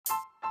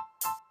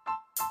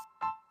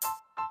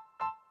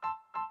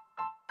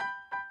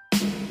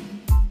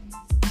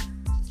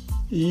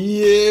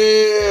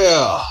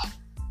Yeah.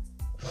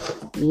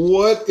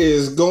 What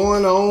is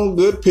going on,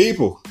 good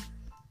people?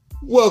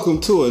 Welcome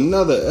to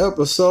another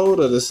episode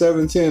of the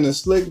 710 and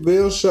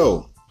Slickville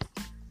Show.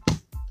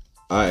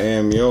 I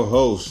am your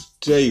host,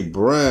 Jay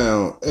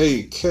Brown,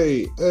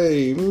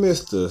 aka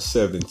Mr.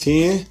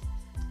 710,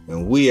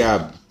 and we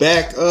are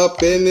back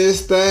up in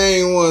this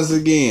thing once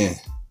again.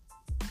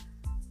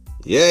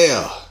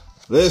 Yeah.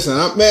 Listen,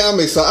 I'm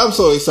excited. I'm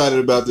so excited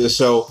about this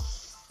show.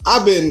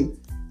 I've been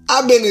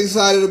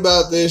excited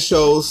about this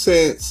show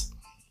since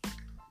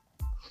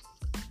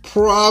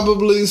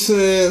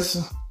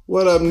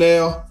what up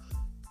now?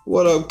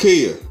 What up,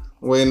 Kia?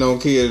 Waiting on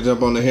Kia to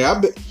jump on the hair.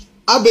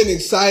 I've been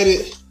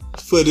excited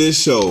for this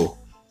show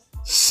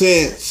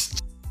since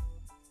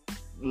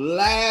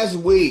last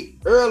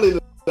week. Early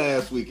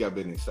last week I've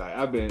been excited.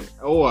 I've been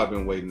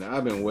waiting.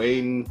 I've been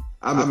waiting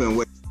on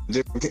a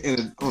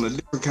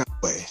different kind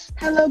of way.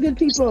 Hello, good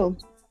people.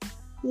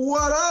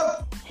 What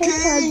up, Hey,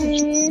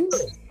 King?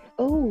 cousin.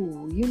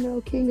 Oh, you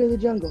know, King of the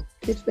Jungle,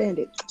 Pitch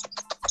Bandit.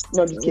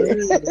 No, I'm just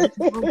kidding.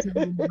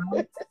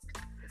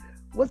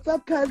 What's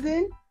up,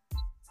 cousin?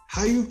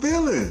 How you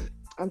feeling?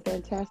 I'm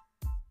fantastic.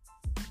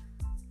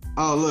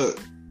 Oh, look.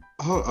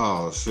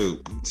 Oh,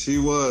 shoot. She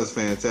was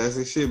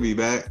fantastic. She'll be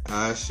back.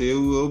 She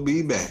will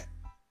be back.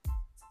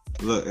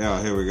 Look,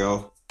 here we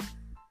go.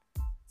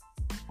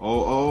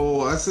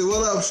 Oh, I see.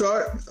 What up,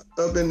 Short?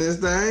 Up in this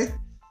thing.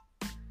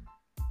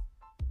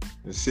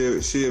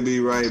 She'll be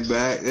right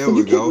back. There Did we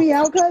you go. kick me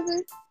out,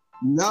 cousin?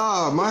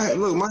 Nah, my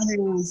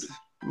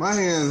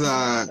hands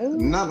are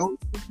not on.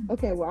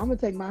 Okay, well, I'm going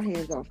to take my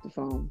hands off the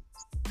phone.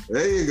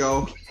 There you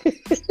go.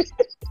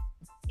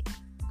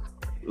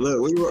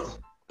 Look, we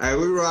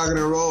rocking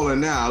and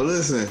rolling now.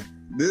 Listen,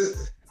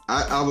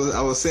 I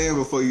was saying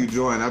before you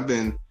joined, I've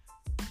been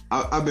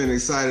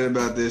excited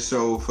about this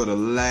show for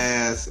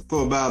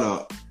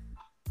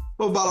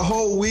about a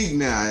whole week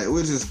now,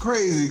 which is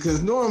crazy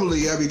because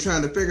normally I be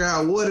trying to figure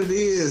out what it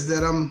is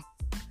that I'm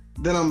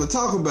gonna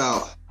talk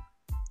about,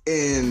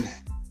 and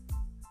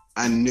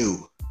I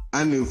knew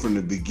from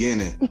the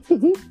beginning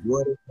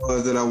what it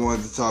was that I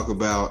wanted to talk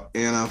about,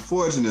 and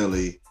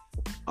unfortunately,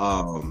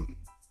 I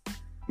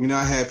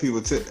had people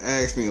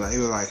ask me, like, they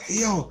were like, "Hey,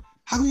 yo,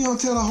 how come you don't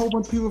tell a whole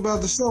bunch of people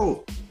about the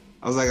show?"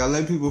 I was like, I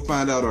let people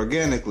find out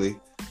organically,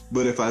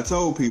 but if I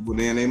told people,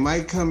 then they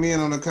might come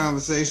in on a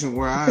conversation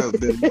where I have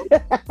been.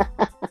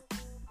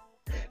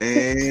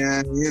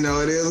 And,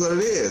 it is what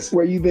it is.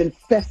 Where you've been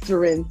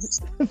festering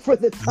for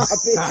the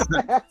topic.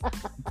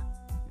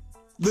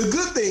 The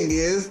good thing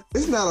is,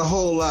 it's not a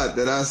whole lot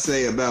that I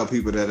say about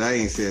people that I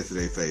ain't said to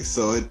their face,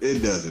 so it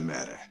doesn't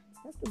matter.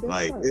 That's the best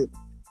Like, part.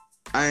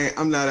 I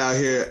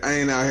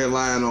ain't out here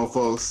lying on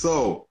folks.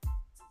 So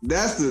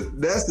that's the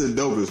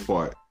dopest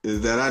part,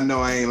 is that I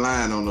know I ain't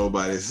lying on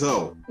nobody.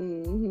 So,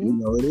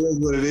 it is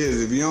what it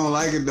is. If you don't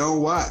like it,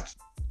 don't watch.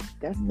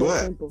 That's so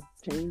simple.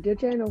 Change your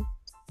channel.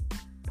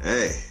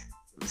 Hey,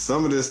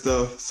 some of this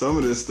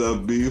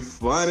stuff be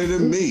funny to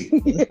me.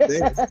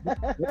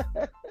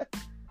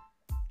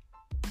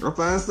 I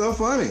find stuff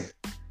funny.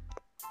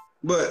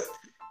 But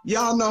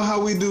y'all know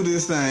how we do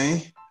this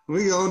thing.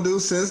 We gonna do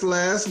since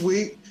last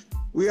week.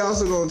 We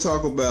also gonna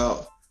talk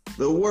about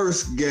the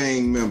worst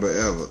gang member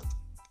ever.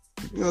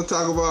 We're gonna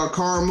talk about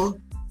karma.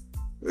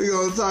 We're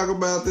gonna talk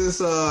about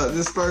this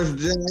first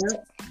jab.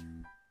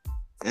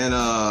 And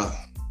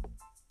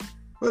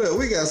what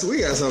else? We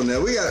got something there.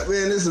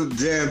 This is a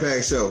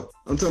jam-packed show.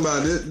 I'm talking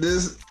about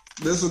this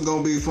is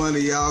gonna be funny.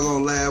 Y'all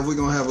gonna laugh. We're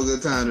gonna have a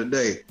good time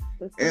today.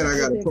 And I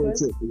got a pro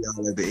tip for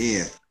y'all at the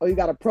end. Oh, you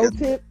got a pro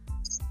tip?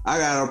 I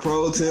got a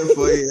pro tip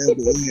for you at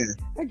the end.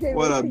 I can't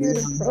What wait up, to hear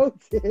the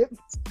pro tip.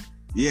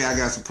 Yeah, I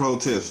got some pro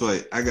tips for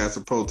you. I got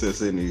some pro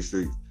tips in these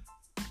streets.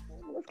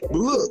 But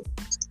look,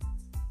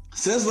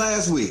 since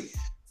last week,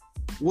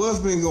 what's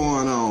been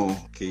going on,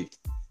 Keith?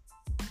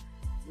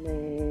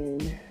 Man,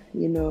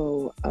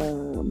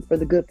 for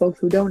the good folks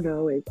who don't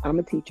know, I'm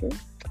a teacher.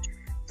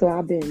 So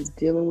I've been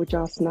dealing with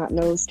y'all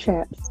snot-nosed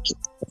chaps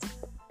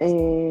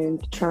and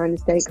trying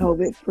to stay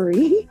COVID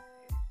free.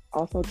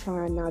 Also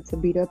trying not to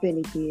beat up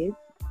any kids.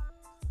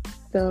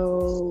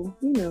 So,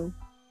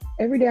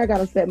 every day I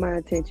gotta set my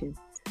intention.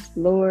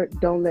 Lord,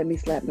 don't let me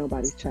slap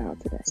nobody's child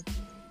today.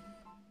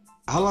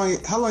 How long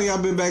y'all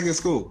been back in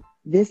school?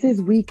 This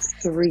is week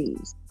 3.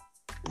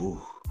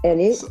 Ooh. And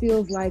it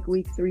feels like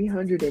week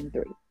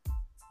 303.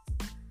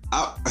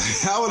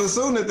 I would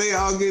assume that they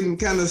all getting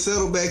kind of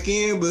settled back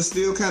in, but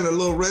still kind of a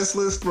little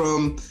restless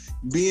from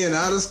being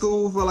out of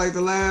school for like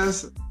the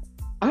last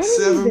I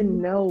don't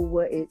even know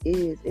what it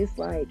is. It's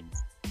like,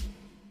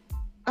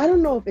 I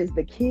don't know if it's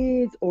the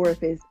kids or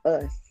if it's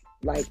us,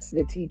 like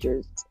the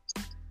teachers.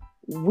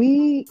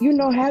 We,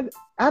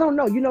 I don't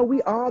know.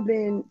 We all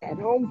been at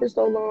home for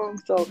so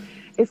long. So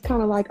it's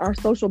kind of like our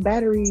social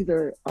batteries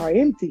are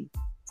empty.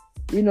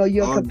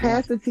 Your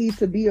capacity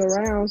to be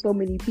around so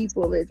many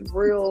people is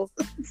real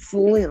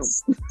slim.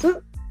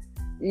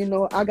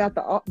 I got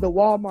the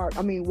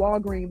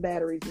Walgreens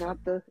batteries,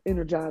 not the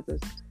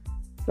Energizers.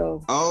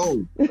 So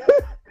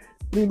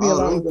leave me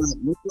alone. This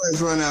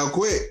place run out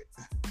quick.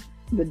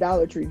 The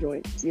Dollar Tree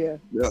joint, yeah.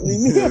 This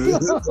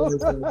joint's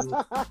on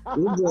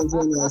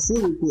that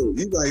super quick.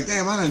 You like,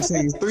 damn, I done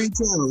changed 3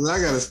 channels. I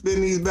gotta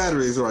spin these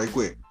batteries right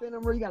quick. Spin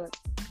them where you gotta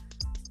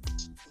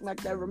smack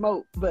that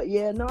remote. But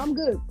yeah, no, I'm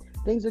good.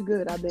 Things are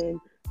good. I've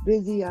been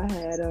busy. I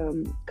had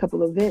a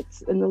couple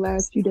events in the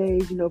last few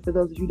days. You know, for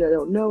those of you that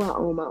don't know, I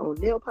own my own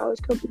nail polish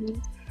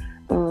company.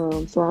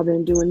 So I've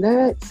been doing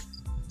that.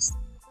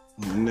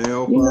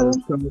 Nail polish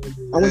company.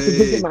 I went to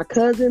visit my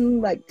cousin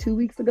like 2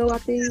 weeks ago, I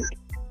think.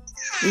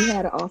 We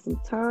had an awesome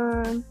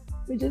time.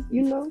 We just,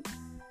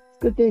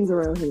 good things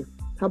around here.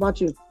 How about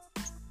you?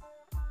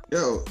 Yo,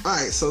 all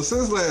right. So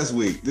since last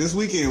week, this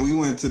weekend we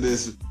went to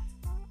this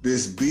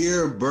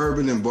beer,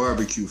 bourbon, and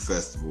barbecue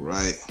festival,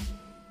 right?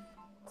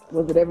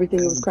 Was it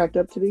everything it was cracked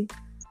up to be?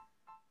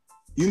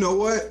 You know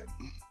what?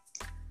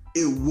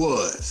 It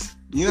was.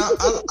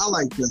 I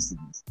like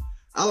festivals.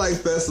 I like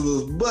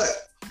festivals,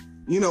 but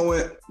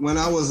when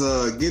I was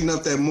getting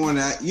up that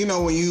morning,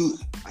 when you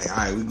like, all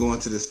right, we're going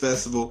to this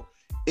festival.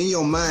 In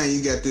your mind,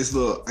 you got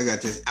I got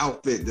this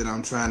outfit that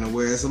I'm trying to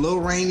wear. It's a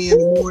little rainy in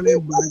the morning,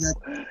 but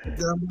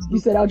You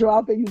set out your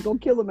outfit, you was gonna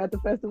kill him at the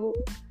festival.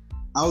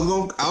 I was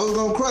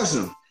gonna crush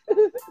him.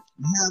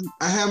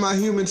 I had my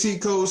human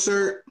cheat code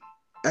shirt.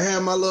 I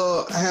had my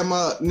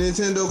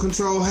Nintendo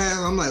control hat.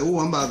 I'm like, ooh,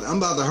 I'm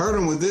about to hurt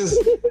him with this.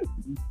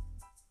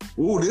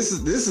 Ooh, this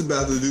is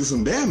about to do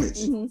some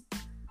damage. Mm-hmm.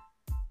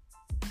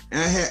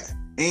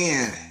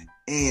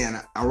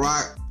 And I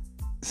rock.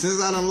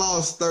 Since I done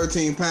lost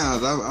 13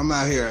 pounds, I'm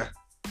out here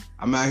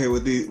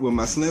with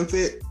my slim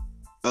fit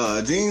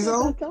jeans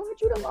on. How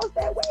much you done lost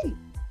that weight?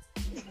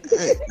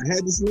 Hey, I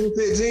had the slim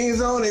fit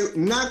jeans on. They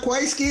not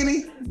quite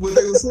skinny, but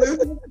they were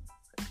slim.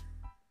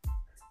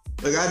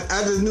 Look,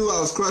 I just knew I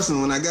was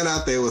crushing. When I got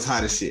out there, it was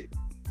hot as shit.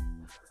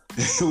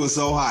 It was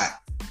so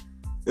hot.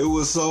 It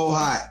was so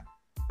hot.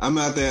 I'm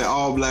out there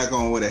all black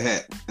on with a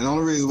hat. And the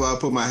only reason why I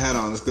put my hat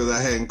on is because I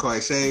hadn't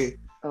quite shaved.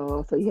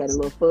 Oh, so you had a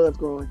little fuzz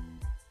growing.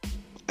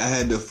 I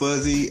had a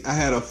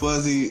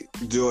fuzzy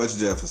George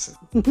Jefferson.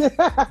 A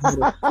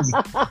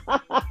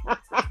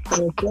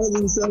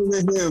fuzzy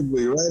Sherman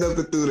Hemsley right up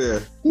and through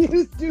there.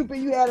 You stupid.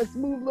 You had a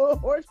smooth little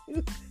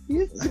horseshoe.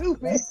 You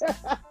stupid.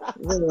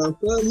 A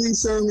fuzzy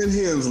Sherman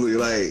Hemsley.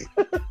 Like,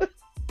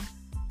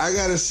 I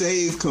gotta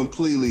shave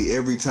completely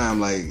every time.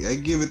 Like, I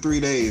give it 3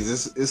 days.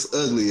 It's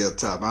ugly up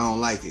top. I don't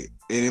like it.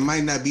 And it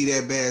might not be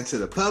that bad to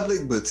the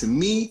public, but to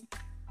me,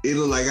 it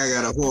look like I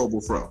got a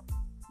horrible fro.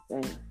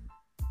 Damn.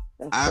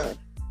 That's tough.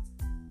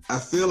 I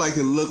feel like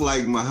it looked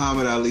like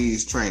Muhammad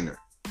Ali's trainer.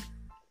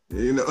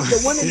 The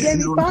one that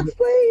Jamie Foxx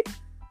played?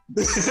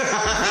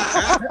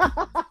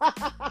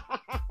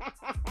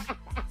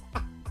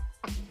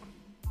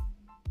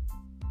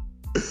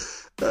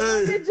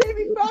 Did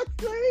Jamie Foxx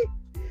play?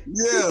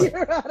 Yeah.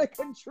 You're out of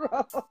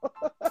control.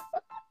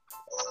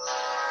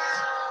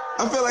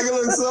 I feel like it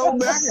looks so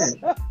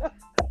bad.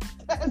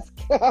 That's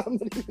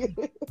comedy.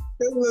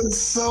 It looks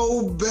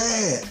so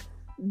bad.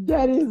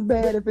 That is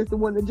bad if it's the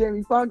one that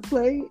Jamie Foxx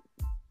played.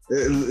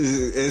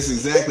 It's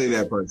exactly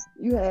that person.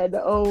 You had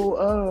the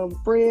old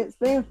Fred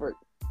Sanford.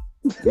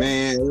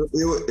 Man,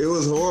 it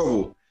was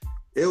horrible.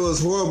 It was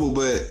horrible,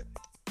 but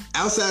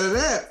outside of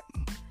that,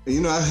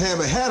 I have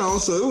a hat on,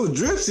 so it was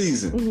drip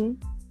season. Mm-hmm.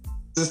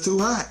 It's too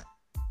hot.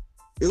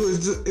 It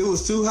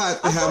was too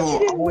hot to have on. You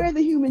didn't wear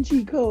the human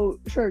cheat code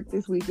shirt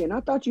this weekend. I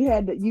thought you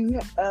had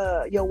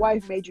your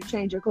wife made you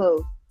change your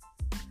clothes.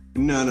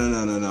 No.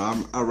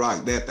 I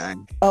rocked that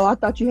thing. Oh, I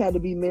thought you had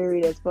to be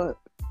married as fuck.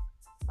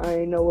 I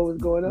didn't know what was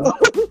going on.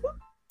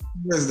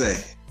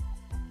 Thursday.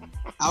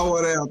 I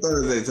wore that on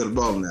Thursday to the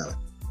bowling alley.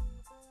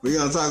 We're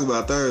gonna talk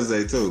about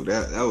Thursday too.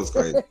 That was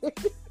crazy.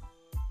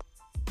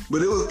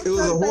 But it was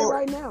a horror.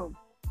 Right now.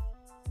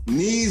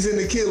 Knees and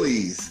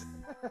Achilles.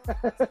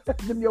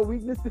 Them your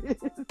weaknesses.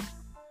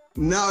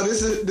 No,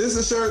 this is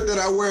a shirt that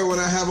I wear when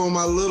I have on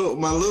my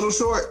little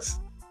shorts.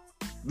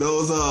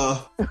 Those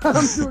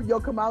I'm sure your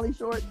Kamali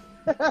shorts.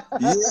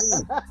 Yeah.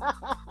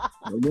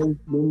 The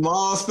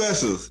mall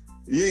specials.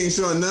 You ain't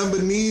showing nothing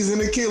but knees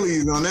and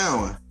Achilles on that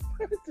one.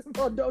 First of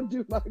all, don't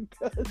do my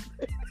cousin.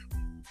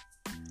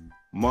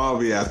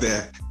 Marvy out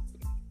there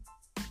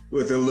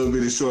with a little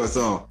bit of shorts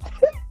on.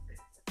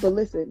 But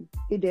listen,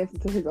 he dancing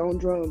to his own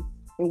drum,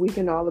 and we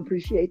can all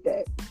appreciate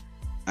that.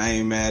 I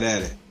ain't mad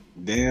at it.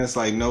 Dance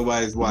like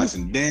nobody's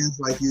watching. Dance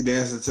like you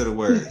dancing to the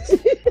words.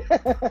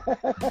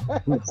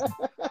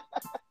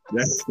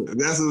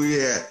 That's where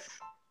we at.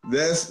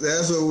 That's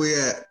where we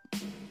at.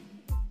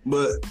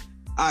 But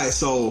all right,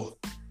 so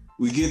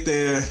we get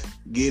there,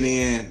 get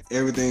in,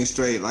 everything's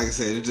straight. Like I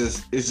said, it's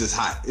just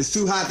hot. It's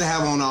too hot to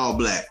have on all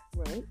black.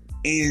 Right.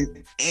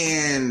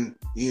 And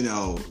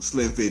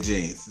slim fit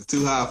jeans. It's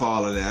too hot for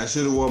all of that. I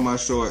should have worn my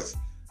shorts,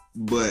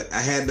 but I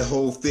had the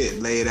whole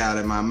fit laid out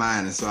in my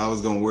mind, and so I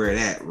was gonna wear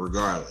that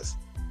regardless.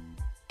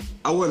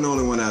 I wasn't the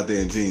only one out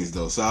there in jeans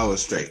though, so I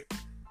was straight.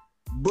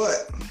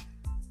 But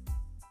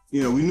we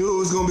knew it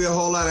was gonna be a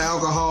whole lot of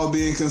alcohol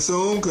being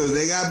consumed because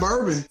they got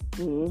bourbon.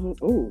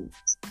 Mm-hmm. Ooh.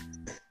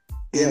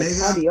 And they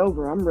got party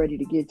over. I'm ready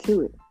to get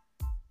to it.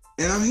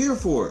 And I'm here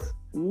for it.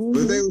 Mm-hmm.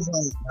 But they was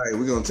like, all right,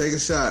 we're gonna take a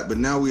shot, but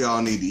now we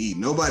all need to eat.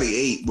 Nobody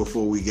ate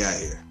before we got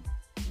here.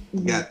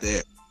 Mm-hmm. Got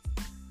there.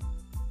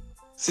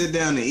 Sit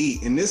down to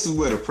eat, and this is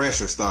where the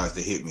pressure starts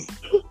to hit me.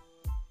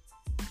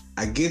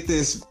 I get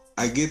this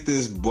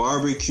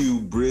barbecue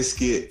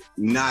brisket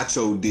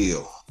nacho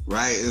deal,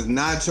 right? It's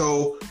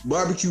nacho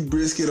barbecue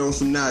brisket on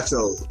some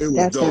nachos. It was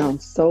that dope.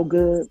 Sounds so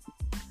good.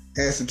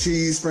 Had some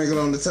cheese sprinkled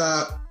on the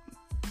top.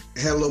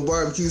 Had a little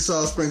barbecue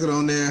sauce sprinkled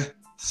on there.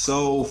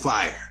 So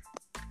fire.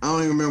 I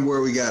don't even remember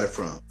where we got it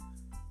from.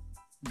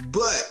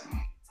 But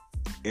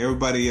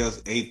everybody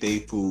else ate their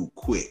food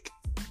quick.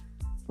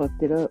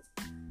 Fucked it up.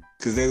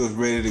 Because they was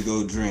ready to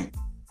go drink.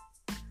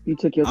 You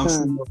took your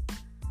time.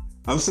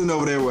 I'm sitting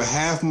over there with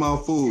half my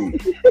food.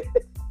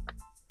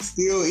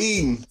 Still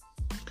eating.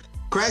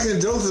 Cracking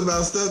jokes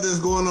about stuff that's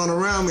going on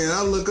around me. And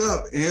I look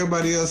up and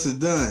everybody else is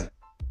done.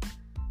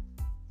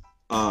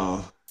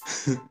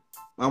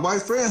 My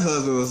wife's friend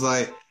husband was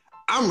like,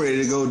 I'm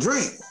ready to go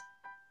drink.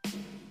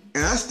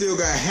 And I still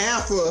got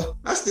half a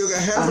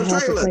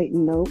trailer.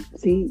 No,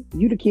 see,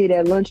 you the kid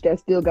at lunch that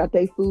still got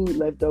their food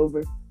left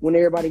over when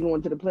everybody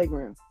going to the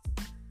playground.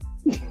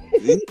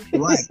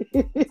 Right.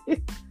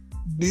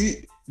 Do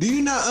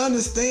you not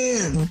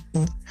understand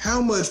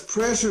how much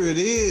pressure it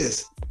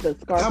is?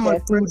 How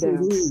much pressure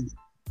it is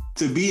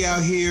to be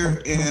out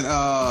here and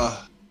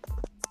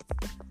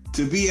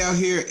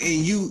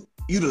you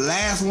the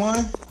last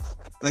one?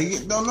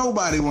 Like, don't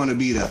nobody want to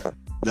be the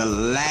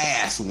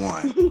last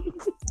one.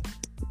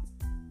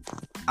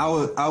 I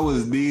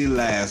was the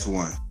last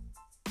one.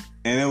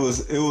 And it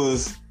was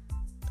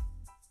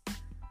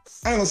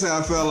I ain't gonna say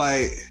I felt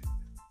like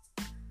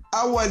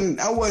I wasn't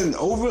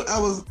over. I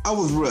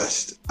was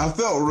rushed. I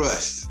felt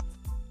rushed,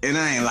 and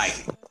I ain't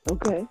like it.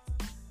 Okay.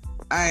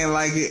 I ain't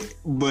like it,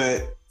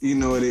 but you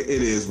know it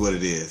is what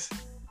it is.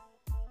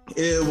 It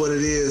is what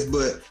it is.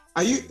 But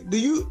do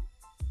you,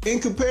 in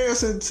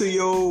comparison to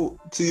your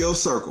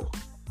circle,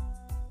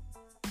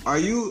 are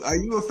you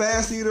a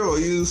fast eater or are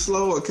you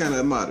slow or kind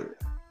of moderate?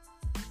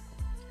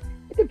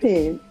 It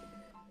depends.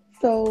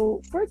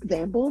 So, for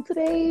example,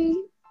 today,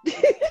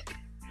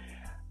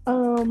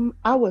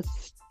 I was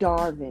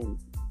starving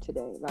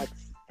today, like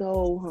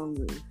so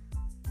hungry.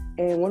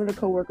 And one of the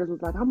coworkers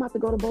was like, I'm about to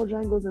go to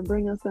Bojangles and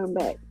bring us something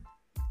back.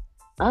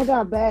 I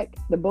got back,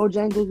 the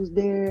Bojangles was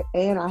there,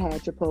 and I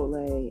had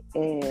Chipotle,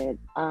 and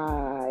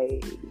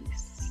I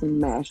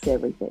smashed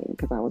everything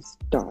because I was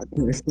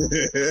starving.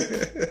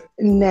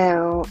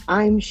 Now,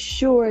 I'm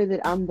sure that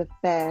I'm the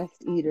fast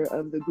eater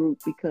of the group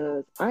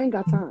because I ain't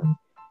got time.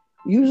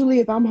 Usually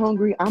if I'm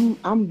hungry,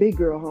 I'm big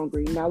girl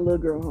hungry, not little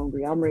girl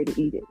hungry. I'm ready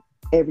to eat it.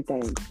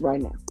 Everything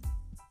right now.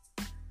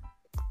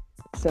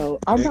 So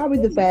I'm probably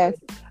the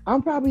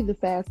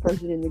fast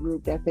person in the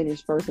group that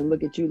finished first and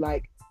look at you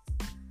like,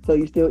 so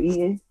you still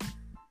eating?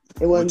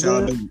 It wasn't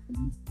good?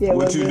 Yeah,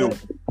 what you good? doing?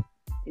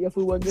 Your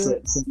food wasn't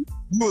good? So you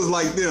was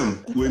like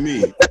them with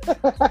me.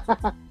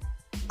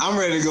 I'm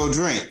ready to go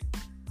drink.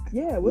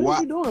 Yeah, what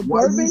are you doing?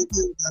 Bourbon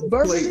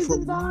is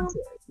involved?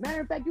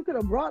 Matter of fact, you could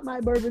have brought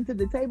my bourbon to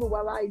the table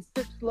while I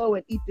sip slow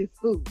and eat this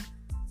food.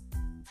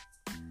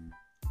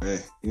 Hey,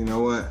 you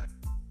know what?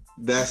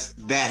 That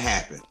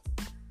happened.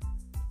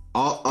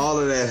 All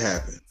of that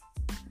happened.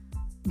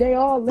 They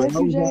all left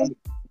you, Jay?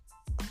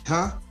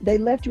 Huh? They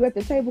left you at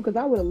the table because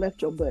I would have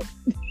left your butt.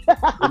 They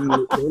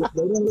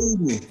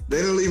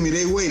didn't leave me.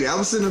 They waited. I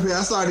was sitting up here.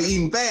 I started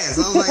eating fast.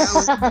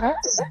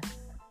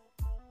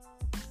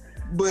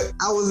 But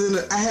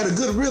I had a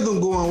good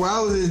rhythm going where I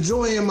was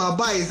enjoying my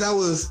bites. I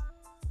was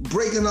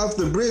breaking off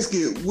the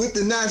brisket with the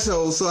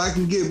nachos so I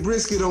can get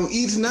brisket on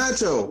each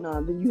nacho.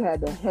 No, then you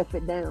had to heft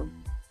it down.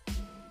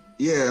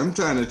 Yeah, I'm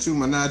trying to chew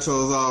my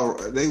nachos all.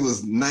 They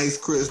was nice,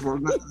 crisp.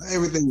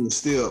 Everything was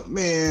still,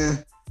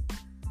 man.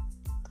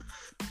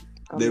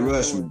 They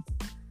rushed me.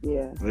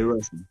 Yeah. They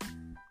rushed me.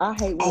 I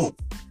hate when...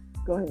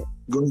 Go ahead.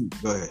 Go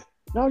ahead.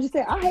 No, I was just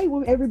saying, I hate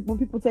when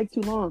people take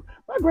too long.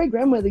 My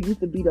great-grandmother used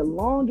to be the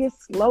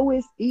longest,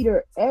 slowest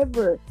eater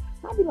ever.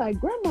 I'd be like,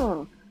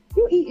 Grandma,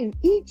 you eating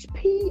each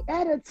pea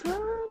at a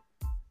time?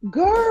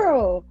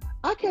 Girl,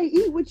 I can't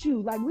eat with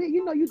you. Like,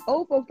 you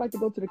old folks like to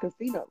go to the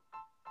casino.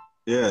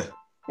 Yeah.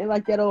 And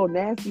like that old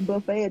nasty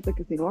buffet at the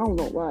casino. I don't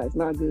know why. It's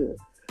not good.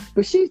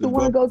 But she used to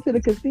want to go to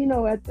the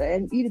casino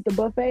and eat at the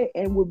buffet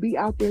and would be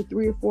out there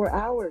 3 or 4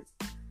 hours.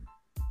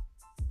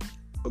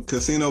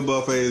 Casino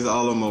buffets,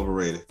 all of them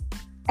overrated.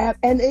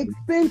 And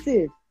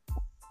expensive.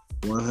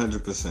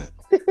 100%.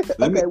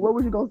 Okay, what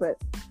was you going to say?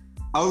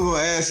 I was going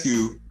to ask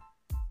you,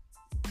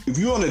 if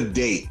you're on a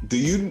date, do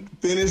you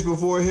finish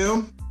before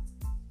him?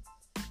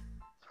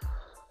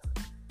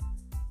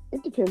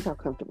 It depends how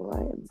comfortable I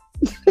am.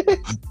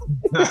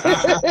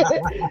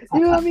 You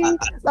know what I mean?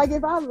 Like,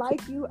 if I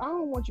like you, I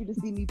don't want you to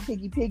see me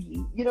piggy.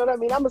 You know what I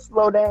mean? I'm going to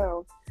slow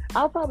down.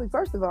 I'll probably,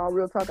 first of all,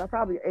 real talk, I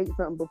probably ate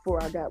something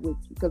before I got with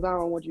you because I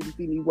don't want you to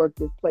see me work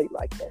this plate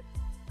like that.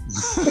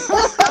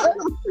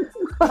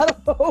 I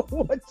don't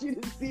want you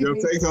to see Your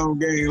me. take home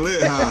game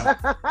lit, huh?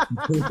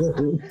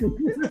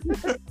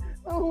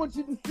 I don't want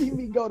you to see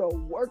me go to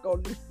work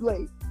on this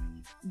plate.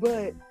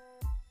 But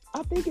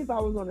I think if I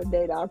was on a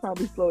date, I'd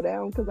probably slow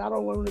down because I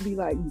don't want him to be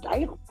like,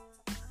 damn,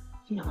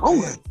 she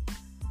hungry.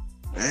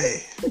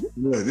 Hey,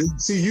 look,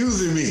 she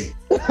using me.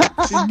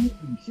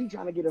 She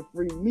trying to get a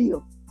free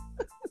meal.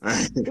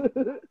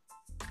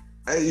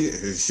 Hey,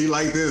 she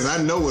like this.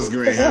 I know what's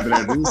going to happen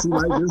after this. She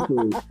like this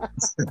food.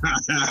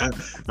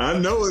 I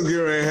know what's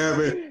going to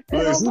happen.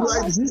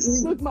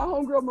 Look, my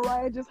homegirl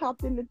Mariah just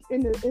hopped in the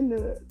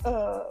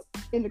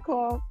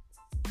car.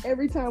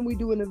 Every time we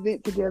do an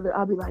event together,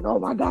 I'll be like, "Oh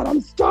my God,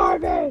 I'm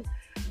starving."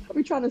 I'll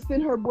be trying to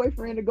send her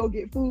boyfriend to go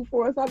get food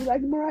for us. I'll be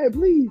like, "Mariah,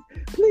 please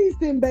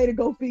send Bay to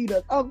go feed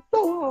us. I'm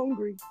so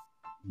hungry."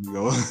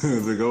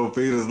 To go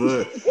feed us.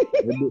 Look,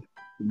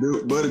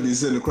 Buddy be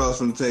sitting across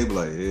from the table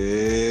like,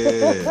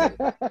 yeah.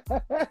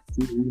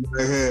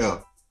 Like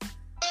hell.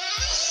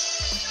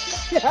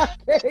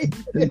 Hey,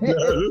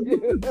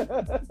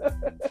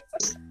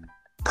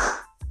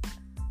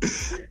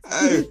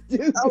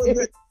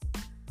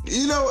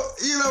 you know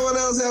what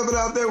else happened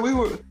out there? We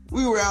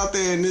were out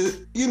there, and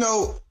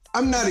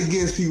I'm not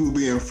against people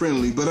being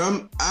friendly, but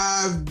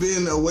I've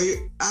been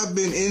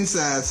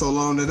inside so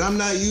long that I'm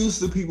not used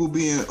to people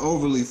being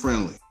overly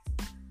friendly.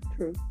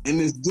 True. And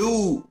this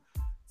dude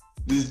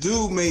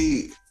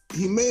made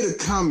a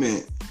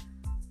comment.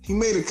 He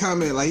made a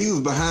comment like he was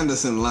behind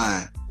us in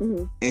line,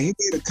 and he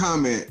made a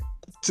comment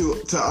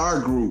to our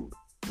group.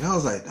 And I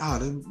was like, "Oh,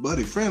 this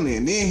Buddy friendly."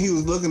 And then he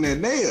was looking at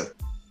Naya,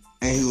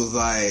 and he was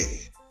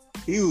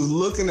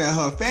looking at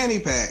her fanny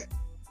pack,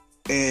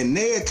 and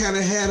Naya kind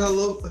of had a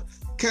little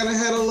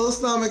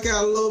stomach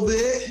out a little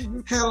bit,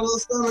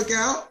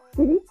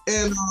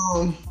 and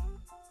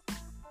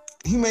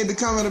he made the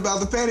comment about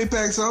the fanny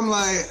pack. So I'm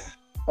like,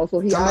 oh, so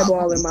he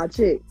eyeballing my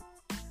chick.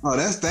 Oh,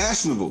 that's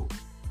fashionable.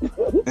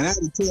 And I had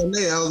to tell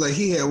Nate, I was like,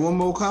 he had one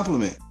more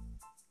compliment.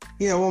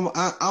 He had one more,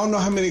 I don't know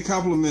how many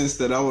compliments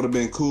that I would have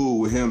been cool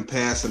with him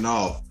passing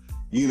off.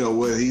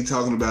 Whether he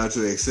talking about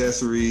your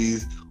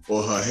accessories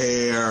or her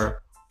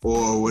hair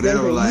or whatever.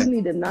 David, like, you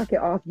need to knock it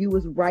off. You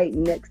was right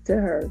next to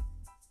her.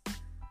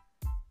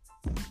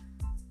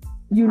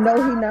 You know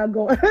he not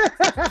going.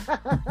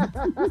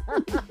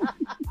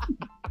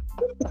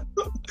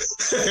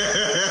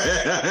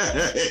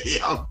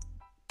 Yeah.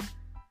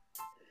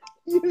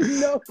 You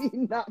know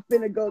he's not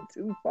finna go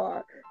too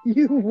far.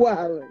 You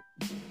wildin'.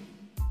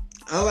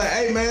 I'm like,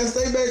 hey man,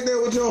 stay back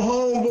there with your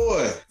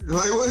homeboy.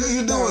 Like, what are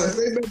you doing?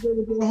 Stay back there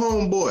with your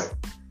homeboy.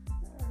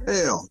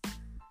 Hell,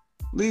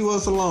 leave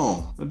us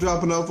alone. I'm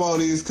dropping off all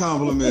these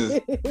compliments.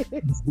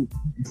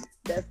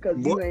 That's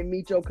because you ain't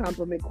meet your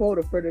compliment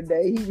quota for the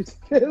day. He was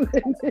feeling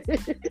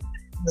it.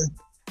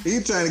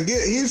 He's trying to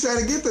get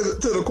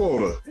to the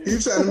quota.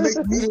 He's trying to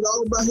meet it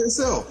all by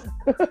himself.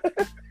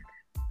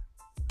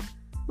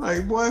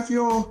 Like, boy, if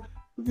you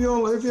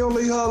don't leave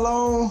her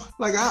alone,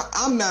 like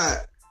I'm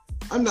not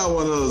one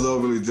of those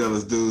overly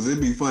jealous dudes.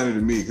 It'd be funny to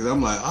me because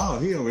I'm like, oh,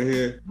 he over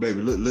here,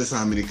 baby. Listen,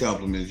 how many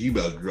compliments you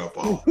about to drop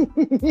off?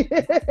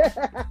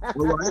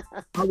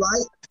 All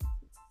right.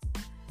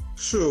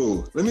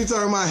 Sure. Let me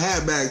turn my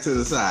hat back to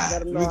the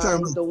side. Let me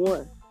turn the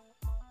one.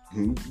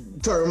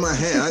 Turn my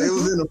hat. It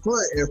was in the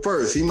front at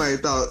first. He might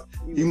have thought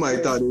it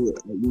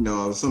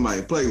was, somebody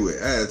to play with.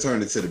 I had to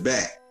turn it to the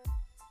back.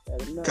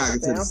 Cock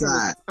it to the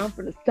side. I'm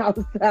from the south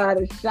side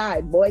of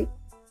Shy, boy.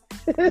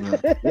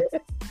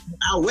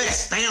 Out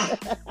west, fam.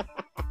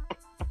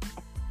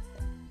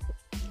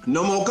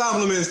 No more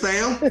compliments,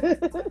 fam.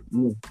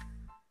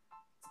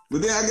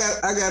 But then I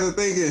got to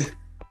thinking,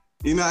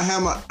 I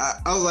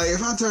was like,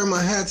 if I turn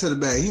my hat to the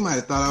back, he might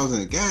have thought I was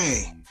in a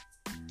gang.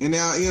 And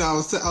now, we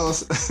was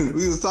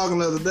talking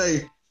the other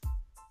day,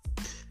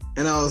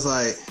 and I was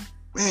like,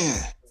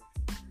 man,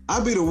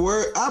 I'd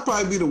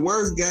probably be the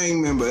worst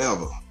gang member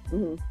ever.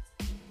 Mm-hmm.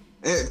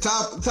 At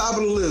top of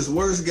the list,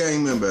 worst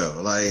gang member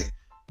ever. Like,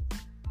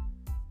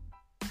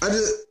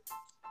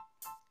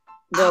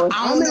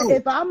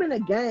 if I'm in a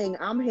gang,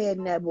 I'm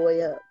heading that boy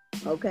up.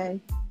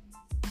 Okay.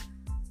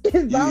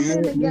 If I'm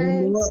in a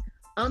gang,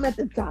 I'm at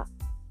the top.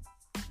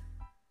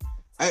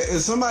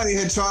 If somebody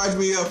had charged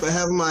me up for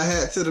having my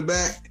hat to the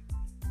back,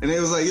 and they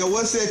was like, "Yo,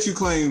 what set you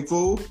claim,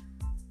 fool?"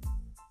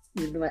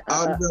 You'd be like,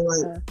 I would be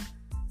like,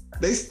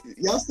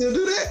 y'all still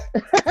do that?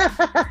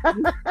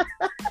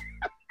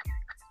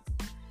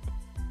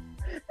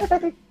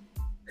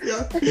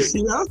 Yeah.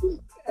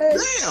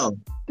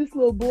 Damn. This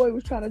little boy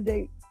was trying to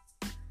date,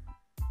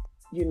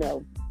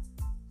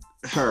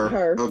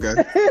 her. Okay.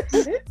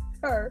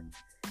 Her.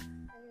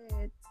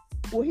 And,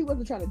 well, he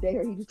wasn't trying to date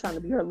her. He was trying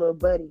to be her little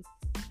buddy.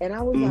 And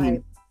I was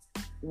like,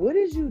 what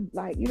is you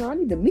like? I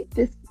need to meet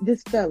this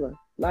fella.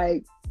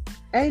 Like,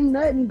 ain't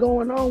nothing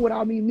going on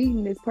without me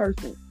meeting this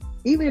person.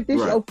 Even if this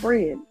your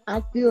friend,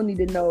 I still need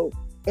to know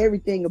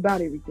everything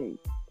about everything.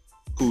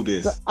 Who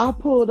this? So I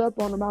pulled up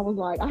on him. I was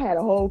like, I had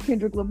a whole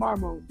Kendrick Lamar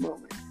moment.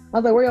 I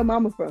was like, where your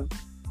mama from?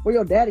 Where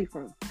your daddy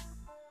from?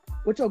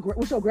 What's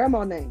your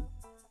grandma name?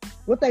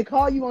 What they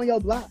call you on your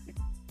block?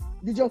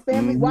 Did your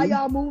family, why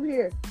y'all move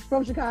here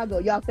from Chicago?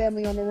 Y'all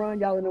family on the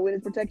run? Y'all in the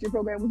witness protection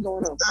program? What's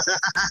going on?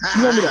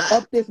 You want me to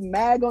up this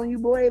mag on you,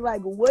 boy?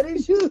 Like, what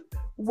is you?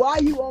 Why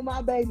you on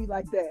my baby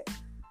like that?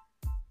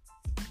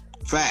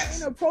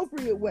 Facts.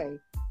 Inappropriate way.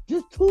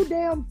 Just too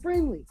damn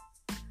friendly.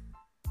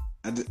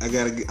 I'm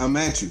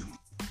at you.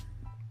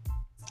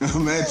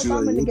 I'm at you.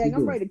 I'm in the gang.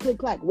 I'm ready to click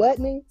clack. What,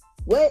 man?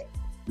 What?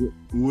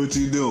 What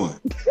you doing?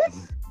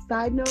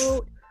 Side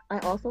note, I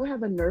also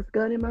have a Nerf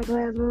gun in my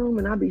classroom,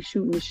 and I'll be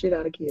shooting the shit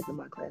out of kids in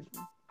my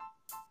classroom.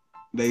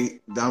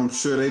 I'm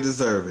sure they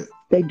deserve it.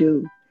 They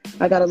do.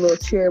 I got a little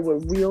chair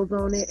with wheels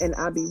on it, and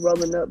I'll be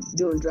rolling up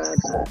doing drag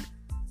shots.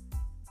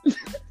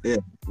 Yeah,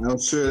 I'm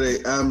sure they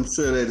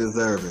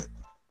deserve it.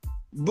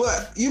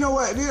 But you know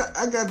what?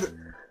 I got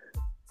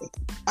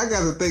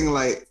to think,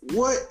 like,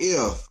 what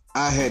if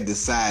I had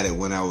decided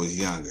when I was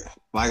younger?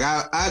 Like,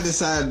 I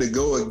decided to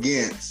go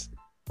against,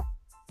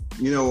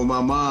 what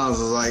my mom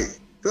was like.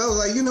 I was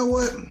like, you know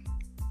what?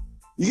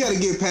 You got to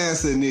get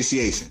past the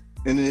initiation.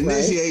 And the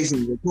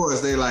initiation, of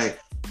course, they like,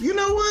 you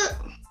know what?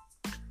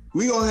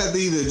 We going to have to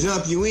either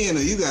jump you in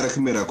or you got to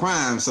commit a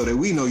crime so that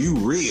we know you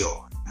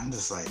real. I'm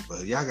just like,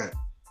 but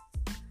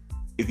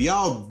if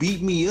y'all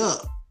beat me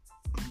up,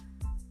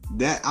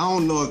 that I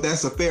don't know if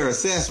that's a fair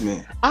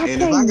assessment.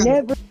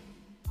 Never.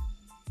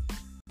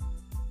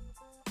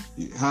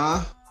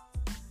 Huh?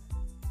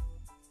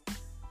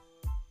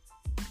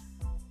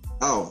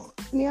 Oh.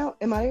 Yeah,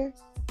 am I here?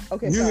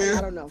 Okay, you sorry. Here?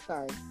 I don't know.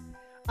 Sorry.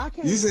 I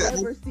can't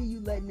ever see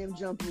you letting them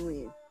jump you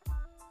in.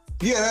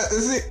 Yeah,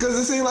 that's it. Because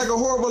it seemed like a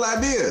horrible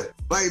idea.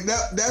 Like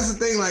that's the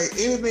thing. Like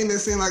anything that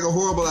seemed like a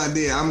horrible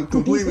idea, I'm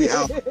completely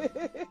out.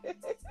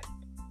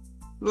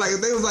 Like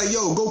if they was like,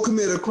 "Yo, go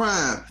commit a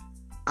crime,"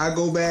 I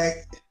go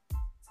back.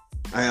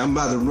 I'm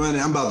about to run it.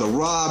 I'm about to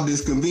rob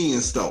this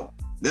convenience store.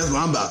 That's what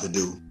I'm about to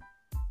do.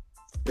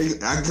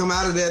 I come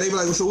out of there. They be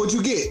like, "So what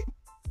you get?"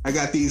 I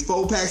got these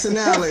 4-packs of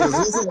Annihilators.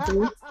 What's up,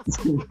 dude?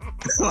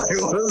 Like,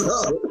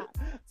 what's up?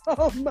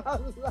 Oh my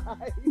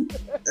life.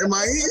 Am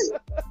I in?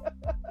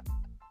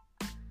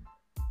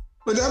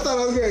 But I thought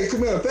I was going to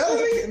commit a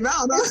felony? No. I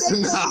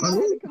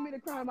commit a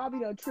crime, I'll be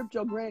done tripped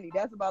your granny.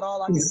 That's about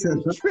all I can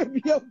do is trip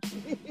your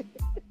kid.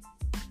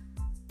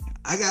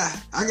 I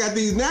got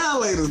these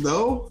Annihilators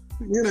though.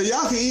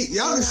 Y'all can eat.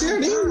 Y'all can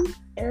share these.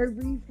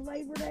 Every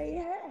flavor they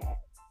had.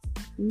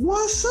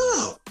 What's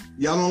up?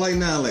 Y'all don't like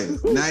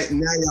Annihilators.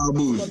 now y'all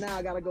bougie. So now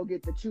I gotta go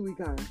get the chewy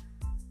kind.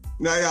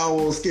 Now y'all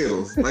want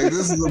Skittles. Like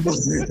this is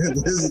this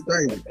is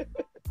crazy.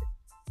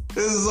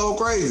 This is so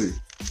crazy.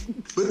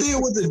 But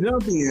then with the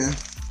jump in,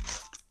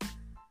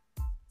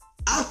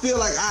 I feel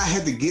like I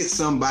had to get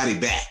somebody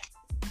back.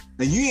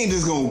 And you ain't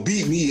just gonna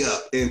beat me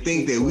up and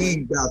think that we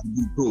got to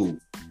be cool.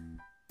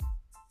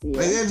 Yeah.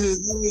 Like that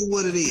ain't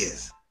what it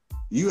is.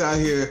 You out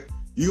here,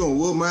 you gonna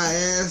whoop my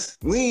ass?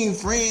 We ain't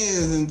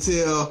friends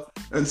until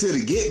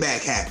the get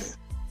back happens.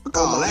 Fuck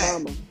all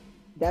that. Mama.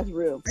 That's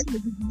real.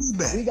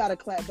 We gotta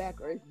clap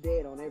back or it's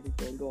dead on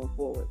everything going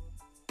forward.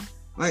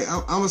 Like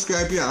I'm gonna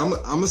scrap you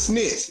out. I'm a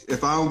snitch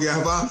if I don't get.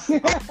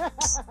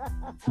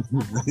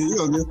 You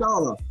gonna get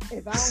called up.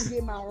 If I don't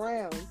get my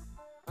rounds,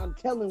 I'm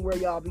telling where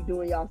y'all be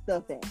doing y'all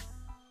stuff at.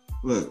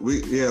 Look,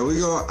 we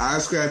gonna. I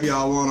scrap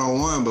y'all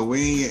 1-on-1, but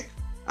we ain't.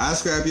 I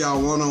scrap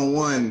y'all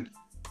 1-on-1.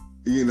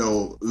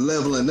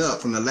 Leveling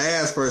up from the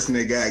last person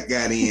that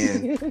got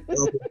in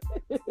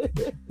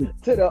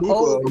to the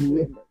oldest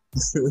member.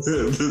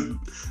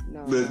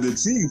 The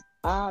chief.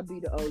 I'll be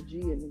the OG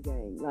in the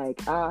game.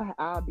 Like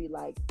I'll be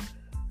like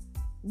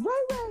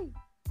Ray.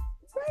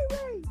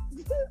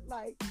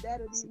 Like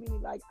that'll be me.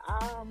 Like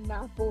I'm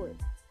not for it.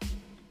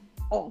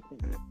 Often.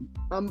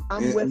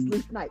 I'm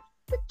Wesley Snipes.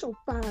 Sit your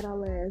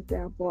 $5 ass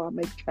down before I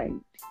make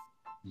change.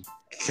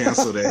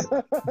 Cancel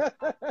that.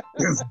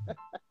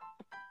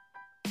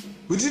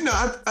 But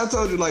I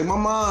told you, like my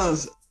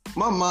mom's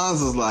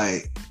was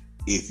like,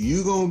 if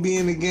you gonna be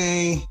in the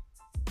game,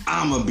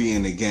 I'ma be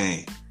in the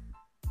game.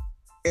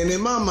 And in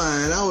my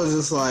mind, I was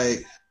just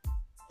like,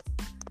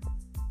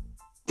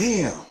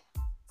 damn.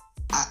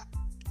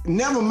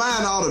 Never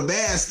mind all the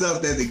bad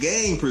stuff that the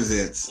game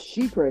presents.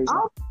 She crazy.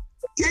 I'm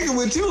kicking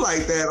with you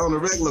like that on a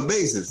regular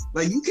basis.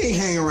 Like you can't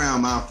hang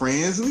around my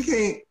friends. We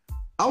can't.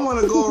 I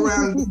want to go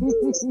around and do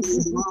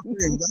with my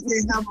friends. I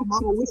can't have my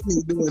mama with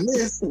me doing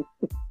this.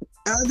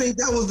 And I think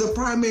that was the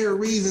primary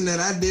reason that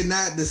I did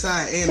not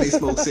decide. And they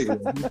smoke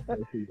cigarettes.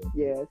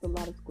 Yeah, it's a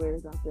lot of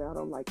squares out there. I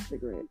don't like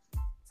cigarettes.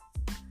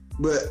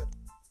 But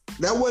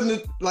that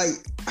wasn't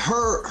like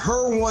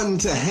her wanting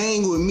to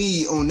hang with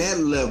me on that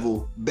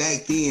level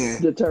back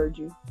then. Deterred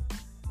you.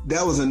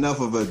 That was enough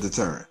of a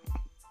deterrent.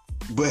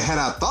 But had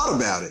I thought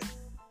about it,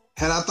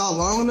 had I thought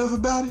long enough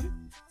about it,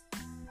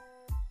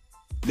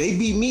 they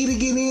beat me to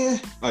get in.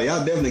 Oh,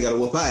 y'all definitely got to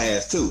whoop her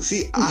ass too.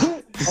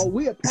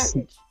 We a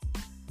package.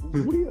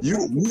 You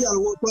gotta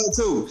whoop her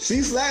too.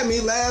 She slapped me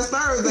last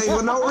Thursday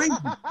for no reason.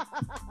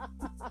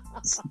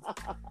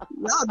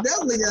 Y'all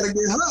definitely gotta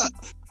get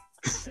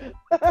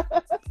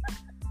her.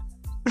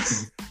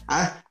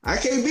 I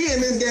can't be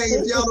in this gang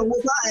if y'all don't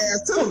whoop my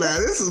ass too. Now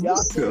this is y'all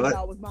said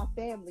y'all was my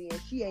family and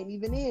she ain't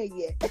even in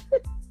yet.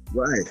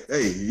 Right?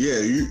 Hey,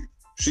 yeah,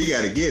 she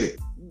gotta get it.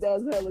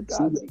 That's hella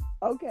copy.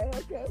 Okay.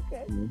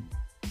 Mm-hmm.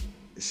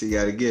 She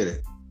gotta get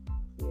it.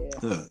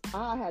 Yeah,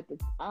 I had to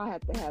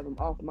have him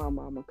off my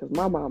mama because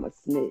my mama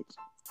snitched.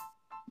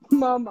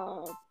 My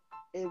mom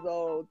is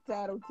old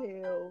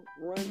tattletale,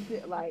 runs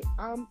it like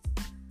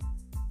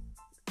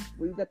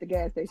we was at the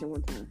gas station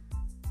one time.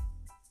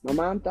 My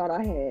mom thought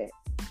I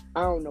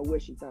don't know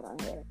what she thought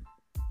I had.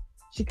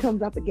 She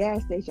comes out the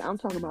gas station. I'm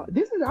talking about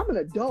I'm an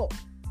adult.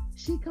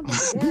 She comes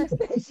out the gas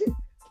station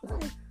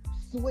like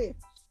swift,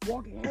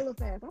 walking hella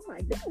fast. I'm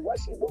like, damn,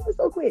 what's she moving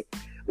so quick?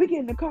 We get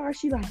in the car.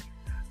 She like,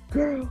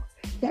 girl,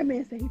 that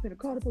man said he's gonna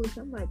call the police.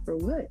 I'm like, for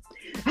what?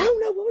 I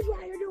don't know. What was you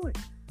out here doing?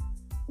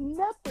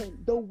 Nothing.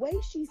 The way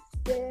she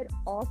sped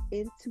off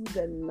into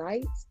the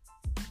night,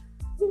 I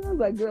was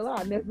like, girl,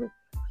 I'll never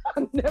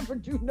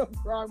do no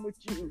crime with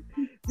you.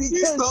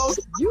 Because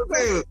you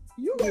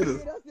gonna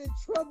get us in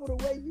trouble the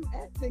way you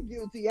acting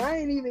guilty. I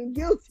ain't even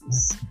guilty.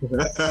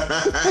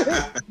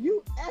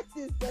 You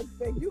acting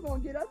suspect. You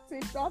gonna get us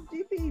pissed off,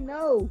 GP?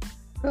 No.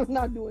 I'm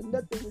not doing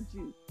nothing with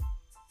you.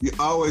 You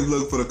always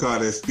look for the car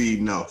that's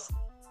speeding off.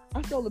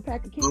 I stole a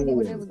pack of candy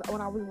when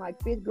I was in like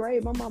 5th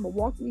grade. My mama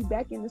walked me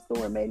back in the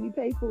store and made me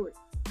pay for it.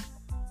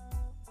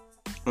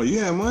 Oh, you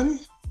had money?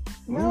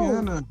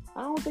 No,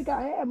 I don't think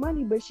I had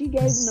money, but she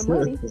gave him the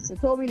money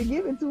and told me to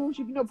give it to him.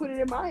 She, put it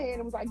in my hand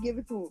and was like, give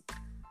it to him.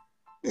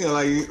 Yeah,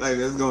 like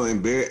that's gonna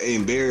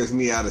embarrass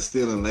me out of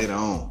stealing later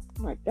on.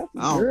 I'm like, that's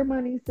your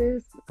money,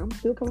 sis. I'm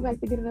still coming back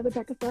to get another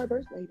pack of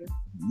Starburst later.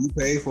 You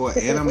pay for it,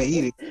 and I'm gonna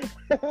eat it.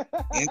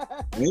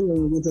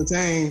 And with the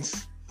change.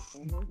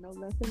 And there's no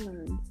lesson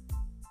learned.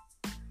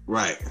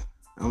 Right.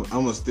 I'm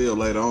gonna steal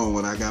later on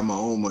when I got my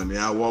own money.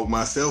 I walk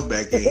myself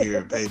back in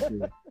here and pay for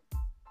it.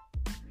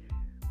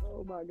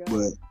 Oh my God.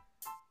 But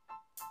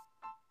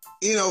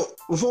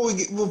before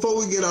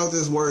we get off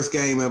this worst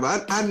game ever,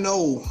 I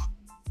know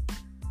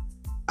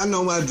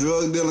my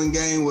drug dealing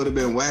game would have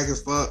been whack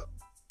as fuck.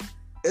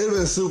 It'd have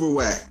been super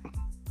whack.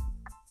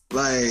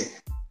 Like,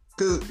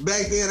 cause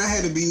back then I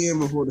had to be in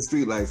before the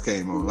street lights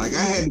came on. Like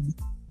I had to be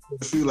before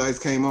the street lights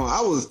came on.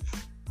 I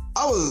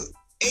was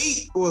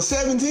 8 or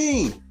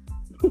 17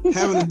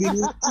 having to be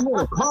in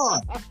a car.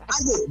 I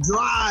could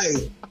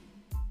drive.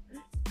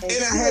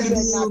 And I had to be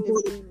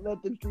in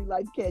let them street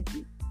lights catch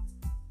you.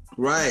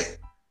 Right.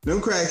 Them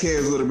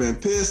crackheads would have been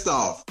pissed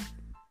off.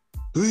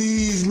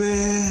 Please,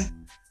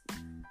 man.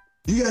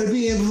 You gotta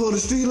be in before the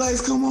street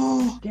lights come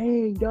on.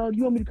 Dang, dog,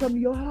 you want me to come to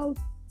your house?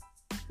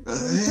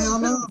 Hell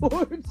no.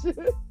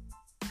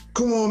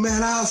 Come on,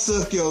 man, I'll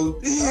suck your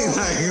dick.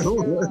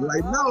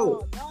 Like,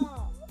 no.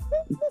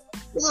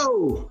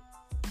 No.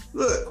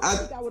 Look, I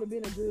think that would have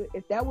been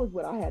if that was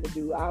what I had to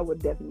do, I would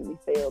definitely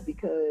fail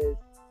because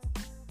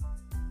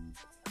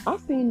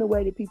I've seen the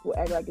way that people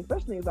act, like,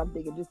 especially as I'm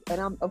thinking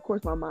of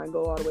course my mind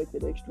go all the way to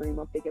the extreme.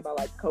 I'm thinking about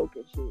like coke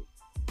and shit.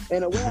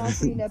 And the way I've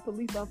seen that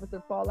police officer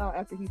fall out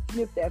after he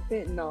sniffed that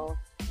fentanyl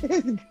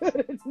is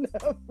good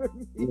enough for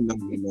me.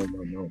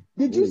 No.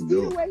 Did you see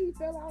the way he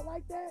fell out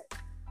like that?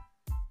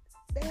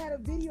 They had a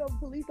video of a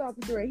police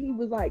officer and he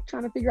was like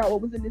trying to figure out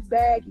what was in this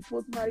bag. He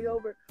pulled somebody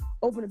over,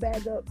 opened the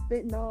bag up,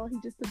 fentanyl. He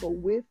just took a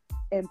whiff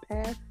and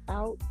passed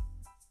out.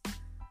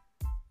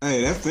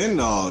 Hey, that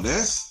fentanyl,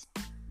 that's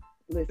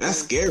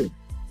scary.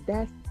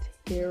 That's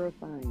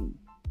terrifying.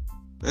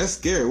 That's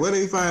scary. Where do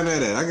you find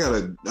that at? I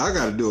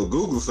gotta do a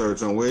Google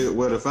search on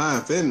where to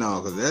find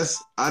fentanyl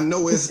because I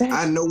know it's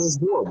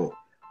horrible.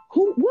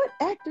 What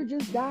actor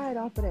just died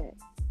off of that?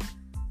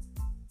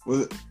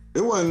 Well,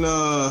 it wasn't.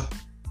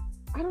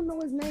 I don't know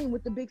his name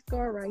with the big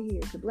scar right here.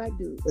 It's a black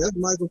dude. That's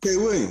Michael K.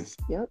 Williams.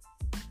 Yep.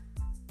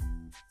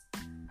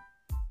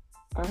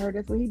 I heard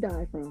that's where he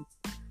died from.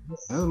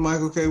 That's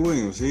Michael K.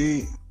 Williams.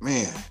 That's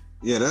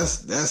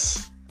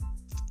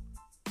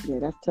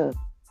tough.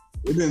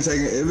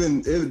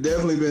 It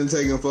definitely been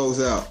taking folks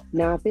out.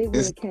 Now, if it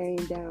would have came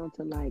down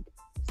to like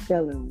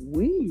selling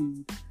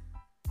weed,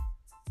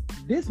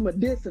 this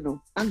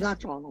medicinal, I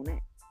got y'all on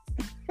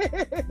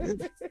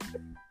that.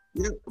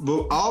 Yeah,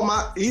 but all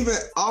my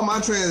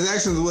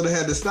transactions would have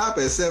had to stop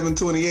at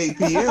 7:28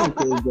 p.m.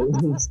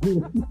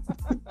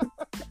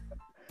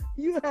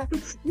 You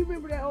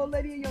remember that old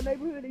lady in your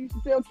neighborhood that used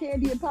to sell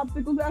candy and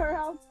popsicles at her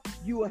house?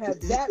 You will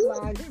have that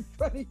line in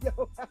front of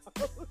your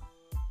house.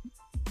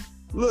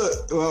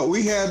 Look, well,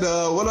 we had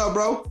what up,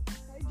 bro?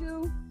 Hey,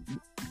 Jew.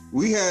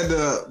 We had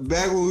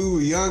back when we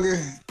were younger,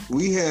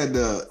 we had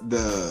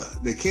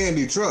the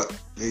candy truck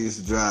they used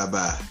to drive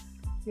by.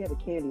 We had a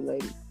candy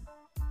lady.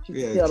 She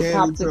used to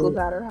sell popsicles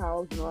at her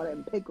house and all that,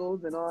 and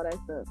pickles and all that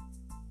stuff.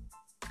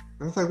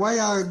 I was like, why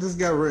y'all just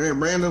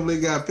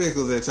randomly got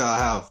pickles at y'all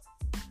house?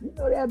 You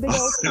know that big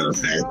old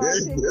pickles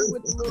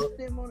with the little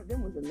stem on it?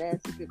 Them was the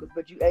nasty pickles,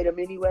 but you ate them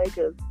anyway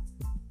because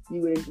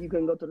you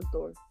couldn't go to the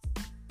store.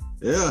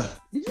 Yeah.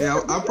 Did you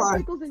ever get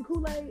pickles and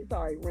Kool-Aid?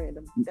 Sorry,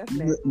 random. That's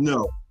nasty.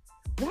 No.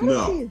 Why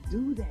do kids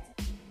do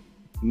that?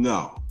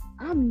 No.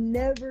 I'm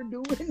never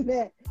doing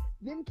that.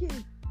 Them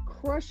kids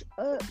crush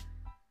up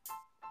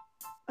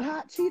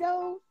hot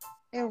Cheetos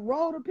and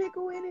roll the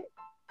pickle in it.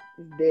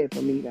 It's dead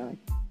for me, guys.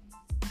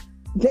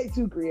 They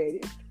too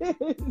creative. You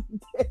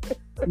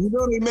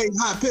know they make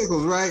hot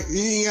pickles, right?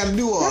 You ain't got to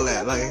do all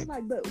that. Like,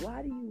 but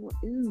why do you want?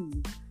 Ooh.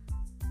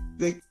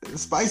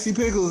 Spicy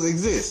pickles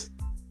exist.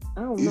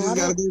 I don't You know. just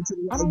gotta go to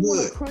the I right don't want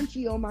a hood.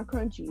 crunchy on my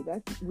crunchy.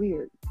 That's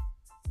weird.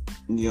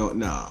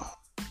 No.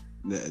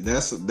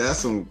 That's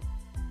some.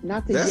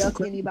 Not to That's some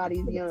yuck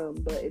anybody's yum,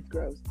 but it's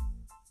gross.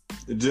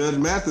 Judge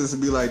Mathis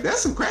would be like,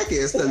 "That's some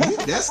crackhead stuff.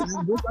 That's some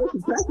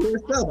crackhead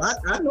stuff.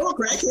 I know a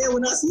crackhead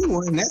when I see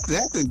one.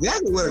 That's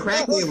exactly what a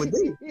crackhead would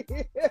do.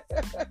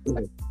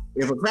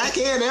 If a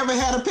crackhead ever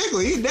had a pickle,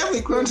 he'd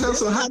definitely crunch up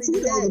some hot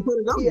Cheetos and put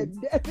it on. Yeah,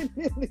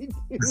 definitely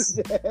do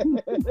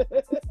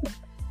that.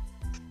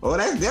 Oh,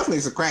 that's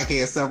definitely some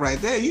crackhead stuff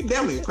right there. You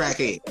definitely a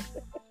crackhead.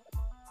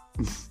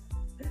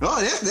 Oh,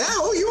 that's that.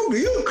 Oh, you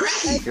a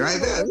cracky right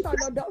there.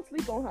 Don't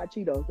sleep on hot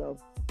Cheetos though.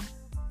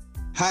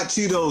 Hot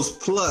Cheetos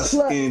plus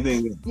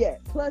anything else. Yeah,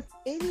 plus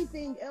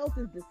anything else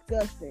is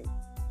disgusting.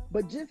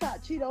 But just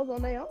hot Cheetos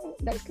on their own,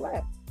 they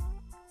slap.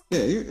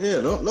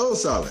 Yeah,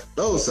 those solid.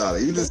 Those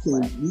solid. You just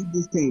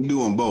can't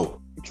do them both.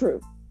 True.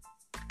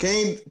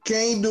 Can't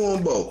do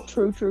them both.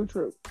 True.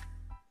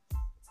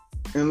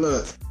 And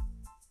look,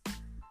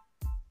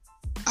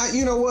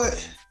 you know what?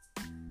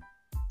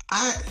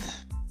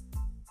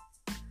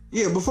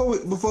 Before we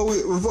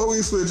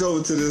switch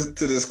over to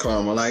this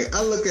karma, like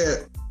I know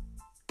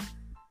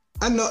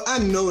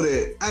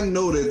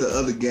that the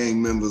other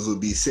gang members would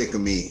be sick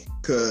of me,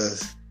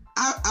 cause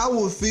I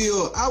would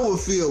feel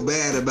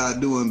bad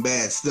about doing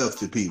bad stuff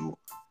to people.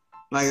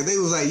 Like if they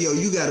was like, yo,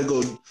 you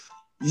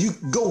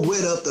go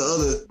wet up the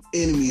other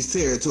enemy's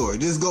territory.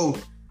 Just go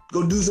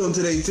do something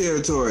to their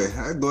territory.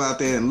 I go out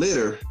there and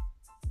litter.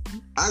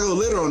 I go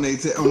litter on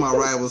my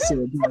rivals'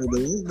 territory,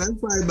 but that's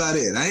probably about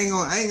it. I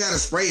ain't gotta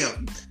spray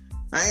them.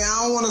 I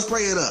don't want to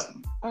spray it up.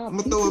 I'm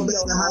gonna throw it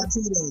back to hot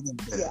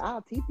Cheetos. Yeah,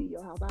 I'll TP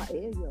your house. I'll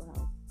egg your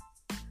house.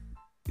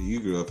 You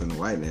grew up in the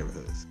white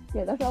neighborhoods.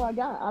 Yeah, that's all I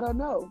got. I don't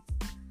know.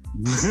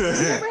 You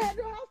never had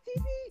your house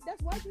TP?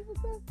 That's white people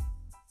stuff?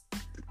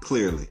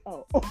 Clearly.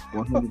 Oh.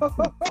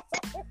 100%.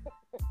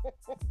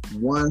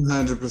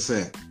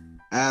 100%.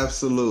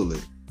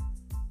 Absolutely.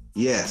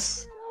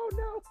 Yes. I don't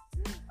know.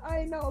 I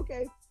ain't know.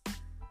 Okay. I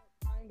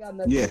ain't got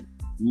nothing. Yeah.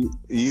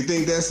 You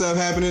think that stuff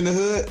happened in the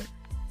hood?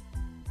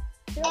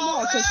 Hell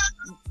no, because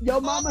your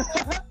mama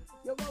ain't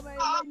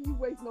letting you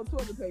waste no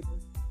toilet paper.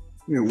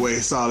 You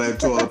waste all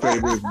that toilet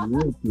paper.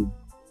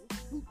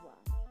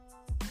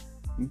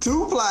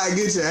 2-ply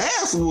get your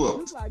ass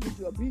whooped. 2-ply get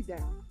you a beat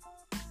down.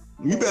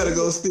 You better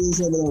go steal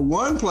some of that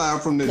 1-ply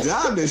from the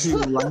job that she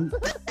was like.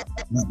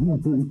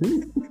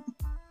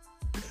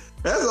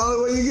 That's the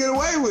only way you get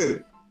away with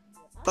it.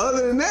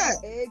 Other than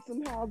that, Egged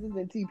some houses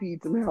and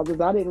TP'd some houses.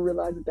 I didn't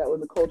realize that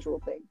was a cultural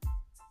thing.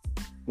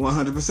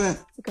 100%.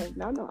 Okay,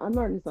 now I'm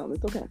learning something.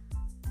 It's okay.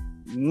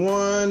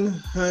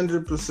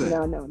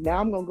 100%. Now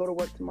I'm gonna go to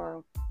work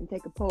tomorrow and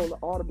take a poll of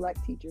all the black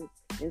teachers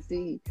and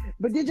see.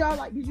 But did y'all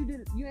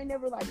you ain't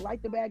never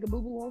light the bag of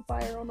boo boo on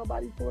fire on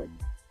nobody's porch?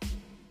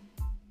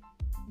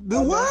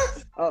 The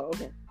what? Oh,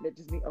 okay. That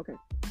just me. Okay.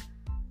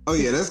 Oh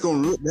yeah,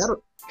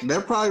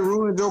 that probably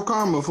ruined your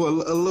karma for a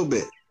little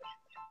bit.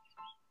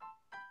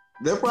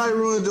 That probably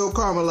ruined your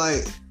karma.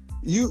 Like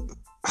you,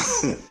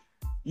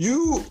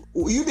 you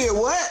did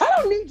what? I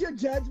don't need your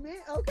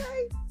judgment.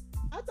 Okay.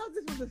 I thought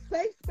this was a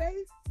safe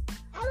space.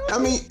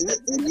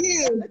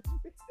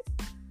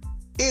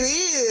 It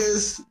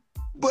is,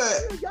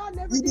 but y'all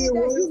never did that.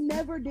 What? You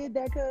never did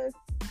that, cuz.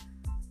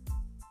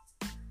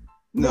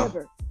 No.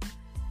 Never.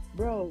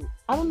 Bro,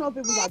 I don't know if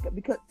it was like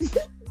because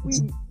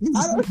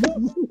I don't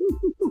know.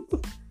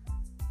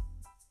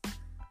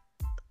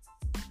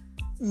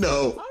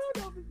 No. I don't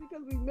know if it's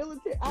because we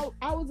military.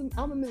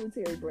 I'm a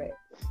military brat,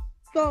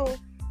 so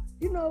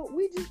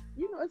we just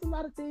it's a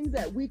lot of things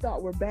that we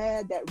thought were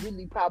bad that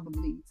really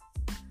probably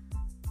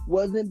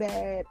wasn't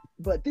bad,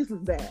 but this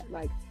was bad.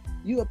 Like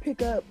you would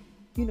pick up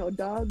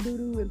dog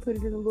doo-doo and put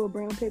it in a little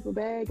brown paper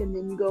bag, and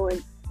then you go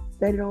and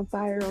set it on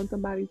fire on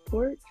somebody's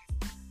porch.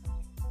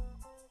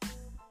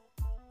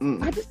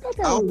 I just thought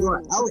that I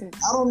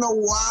don't know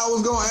why I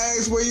was gonna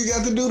ask where you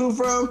got the doo-doo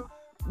from,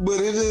 but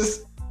it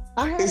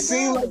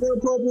seemed like the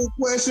appropriate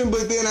question,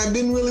 but then I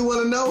didn't really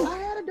want to know. I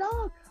had a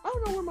dog. I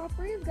don't know where my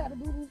friends got the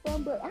boo-boo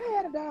from, but I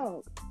had a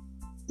dog.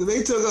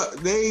 They took up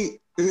a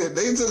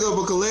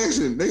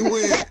collection. They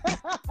went.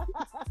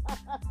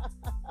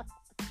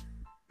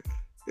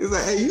 It's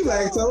like, hey, you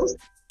lactose?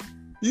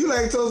 You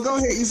lactose? Go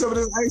ahead, eat some of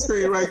this ice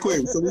cream right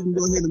quick, so we can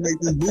go ahead and make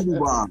this boo-boo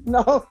bomb.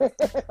 No,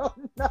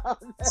 no.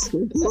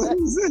 What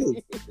is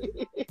it?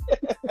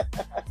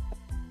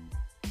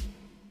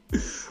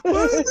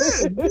 What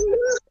is it?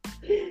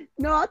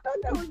 No, I thought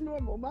that was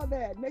normal. My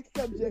bad. Next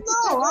subject.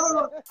 No, I don't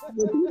know.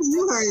 The people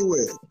you hang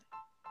with.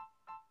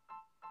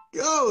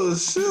 Oh,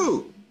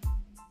 shoot.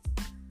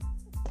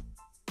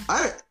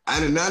 I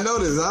did not know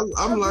this.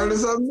 I'm learning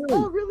something new.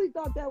 I really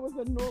thought that was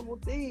a normal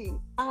thing.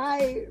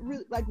 I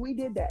really, we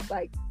did that.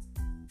 Like,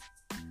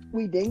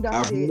 we ding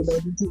dong ditch. I've heard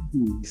about the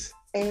TPs.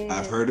 And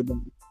I've heard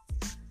about it.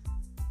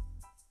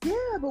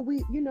 Yeah, but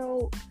we,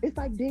 it's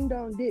like ding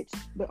dong ditch,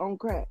 but on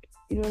crack.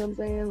 You know what I'm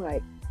saying?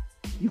 Like,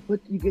 you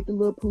get the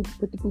little poop,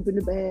 put the poop in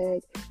the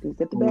bag, then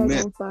set the bag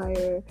on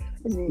fire,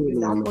 and then you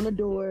knock on the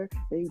door,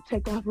 then you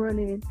take off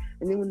running,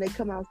 and then when they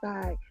come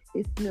outside,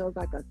 it smells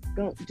like a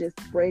skunk just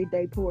sprayed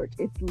their porch.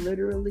 It's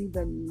literally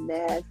the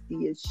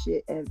nastiest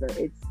shit ever.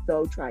 It's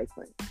so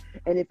trifling.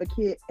 And if a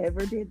kid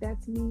ever did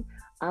that to me,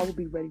 I would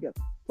be ready to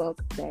fuck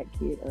that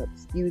kid up.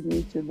 Excuse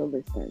me to the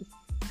listeners.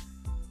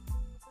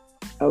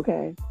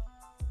 Okay?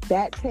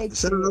 That takes...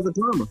 Shout out to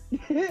karma.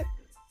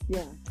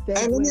 Yeah.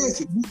 Hey, let me ask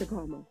you, to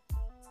karma.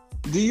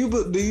 do you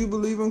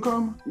believe in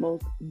karma?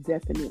 Most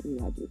definitely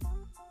I do.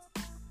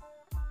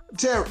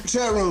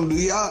 Chat room, do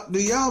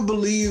y'all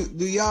believe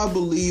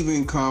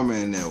in karma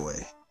in that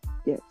way?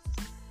 Yes.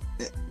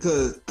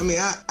 Because I mean,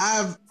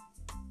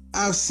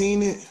 I've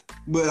seen it,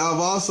 but I've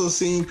also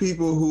seen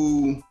people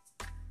who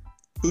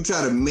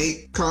try to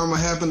make karma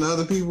happen to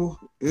other people.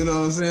 You know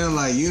what I'm saying?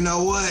 Like, you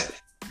know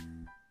what?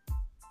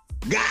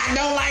 God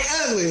don't like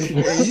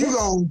ugly, and you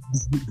gon'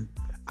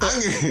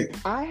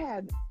 I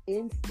have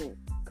instant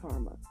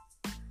karma.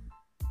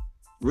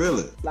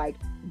 Really? Like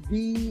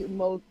the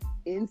most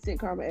instant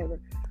karma ever.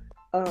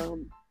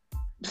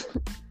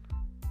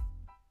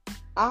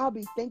 I'll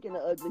be thinking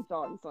an ugly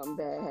thought and something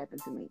bad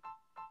happened to me.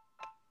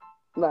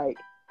 Like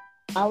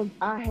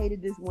I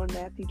hated this one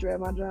math teacher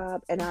at my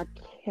job, and I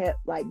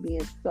kept like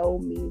being so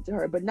mean to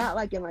her, but not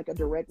like in like a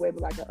direct way,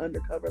 but like an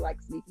undercover, like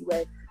sneaky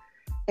way.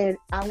 And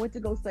I went to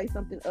go say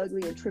something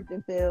ugly and tripped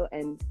and fell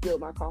and spilled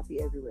my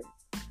coffee everywhere.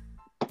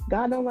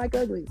 God don't like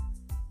ugly.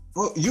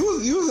 Well, you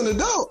was an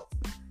adult.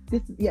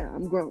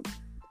 I'm grown.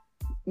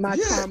 My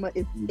karma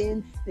is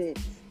instant.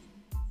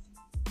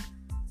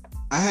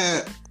 I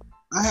had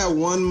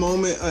one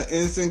moment of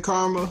instant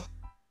karma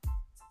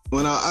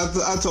when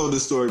I told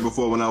this story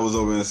before when I was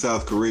over in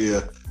South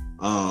Korea.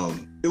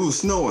 It was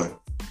snowing,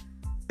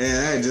 and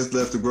I had just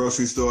left the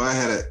grocery store. I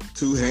had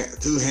two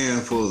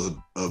handfuls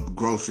of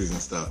groceries and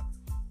stuff.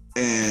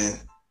 And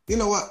you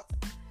know what?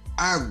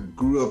 I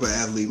grew up an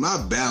athlete.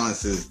 My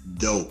balance is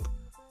dope.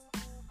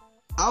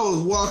 I was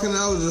walking,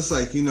 I was just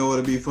like, you know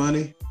what'd be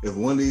funny? If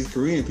one of these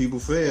Korean people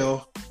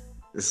fell,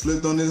 it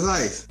slipped on this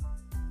ice.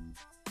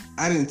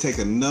 I didn't take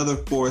another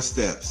 4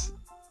 steps.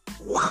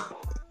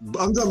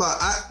 I'm talking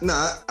about,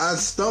 I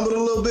stumbled a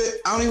little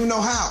bit. I don't even know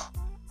how.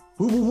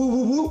 Whoop, whoop, whoop,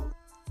 whoop, whoop,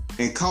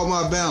 and caught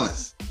my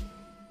balance.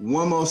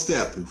 One more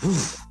step.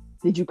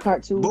 Did you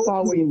cartoon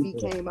fall where your feet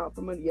came out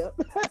from under? Yep.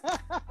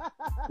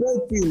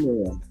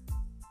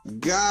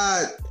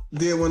 God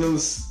did one of them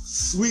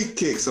sweet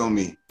kicks on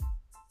me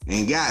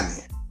and got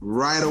me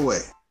right away.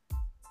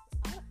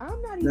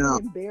 I'm not even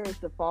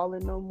embarrassed of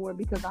falling no more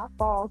because I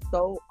fall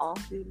so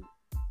often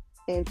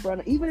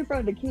even in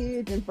front of the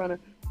kids,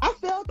 I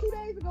fell 2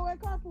 days ago at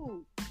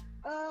carpool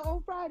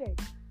on Friday.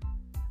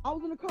 I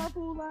was in the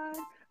carpool line.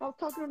 I was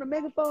talking on the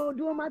megaphone,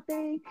 doing my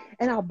thing,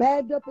 and I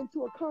bagged up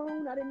into a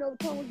cone. I didn't know the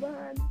cone was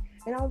behind me.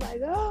 And I was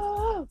like,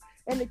 oh.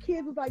 And the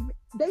kids was like,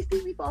 they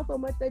see me fall so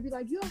much, they be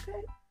like, you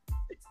okay?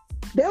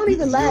 They don't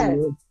even laugh.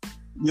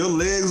 Your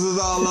legs was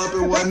all up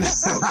and whatnot.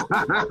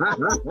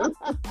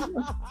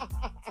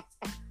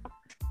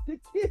 The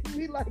kids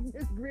be like,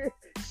 Miss Greer,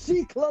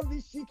 she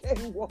clumsy, she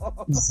can't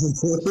walk.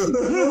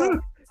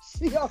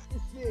 She off the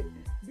shit.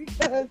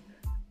 Because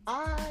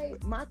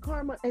my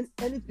karma, and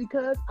it's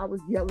because I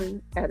was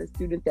yelling at a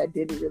student that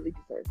didn't really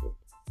deserve it.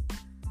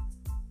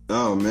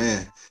 Oh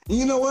man.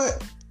 You know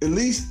what? At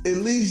least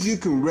you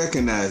can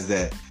recognize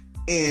that.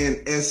 And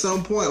at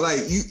some point,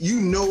 like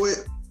you know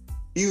it,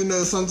 even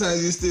though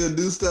sometimes you still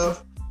do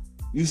stuff,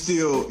 you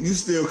still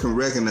can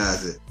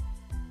recognize it.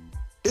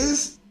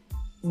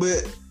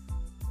 But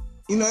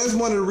you know, it's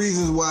one of the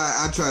reasons why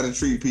I try to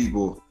treat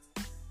people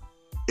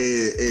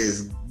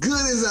as good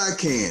as I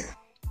can.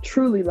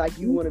 Truly like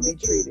you want to be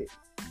treated.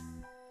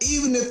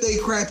 Even if they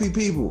crappy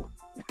people.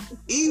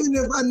 Even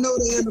if I know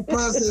they're in the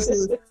process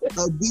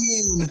of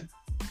being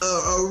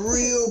a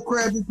real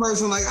crappy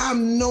person, like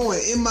I'm knowing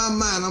in my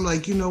mind, I'm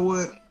like, you know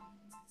what?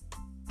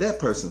 That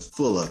person's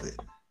full of it.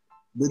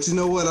 But you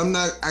know what?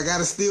 I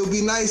gotta still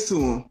be nice to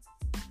him.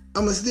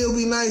 I'm gonna still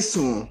be nice to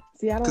him.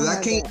 See, I don't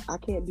like that. I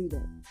can't do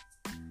that.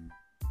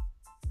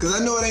 Cause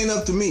I know it ain't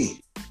up to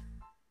me.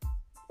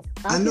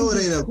 I know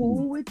it ain't up to me.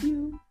 Cool with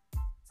you,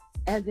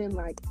 as in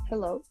like,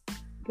 hello,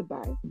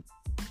 goodbye,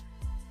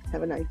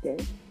 have a nice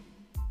day.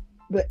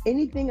 But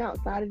anything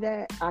outside of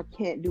that, I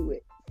can't do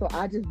it. So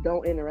I just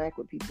don't interact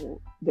with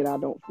people that I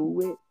don't fool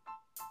with.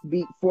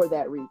 For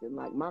that reason,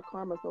 like my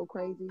karma's so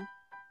crazy,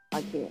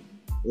 I can't.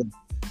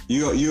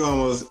 You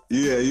almost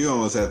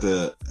have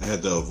to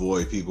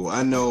avoid people.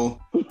 I know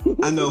for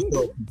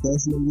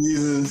professional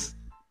reasons.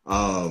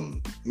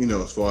 You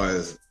know, as far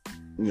as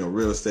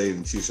real estate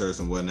and t-shirts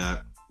and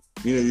whatnot.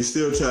 You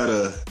still try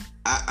to.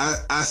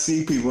 I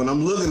see people and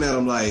I'm looking at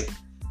them like,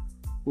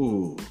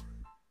 ooh,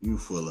 you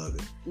full of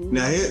it. Mm-hmm.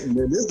 Now here's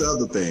the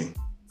other thing.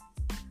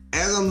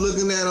 As I'm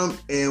looking at them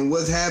and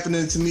what's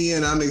happening to me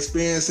and I'm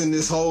experiencing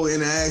this whole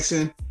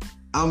interaction,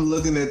 I'm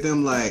looking at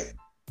them like,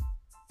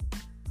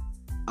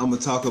 I'm going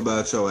to talk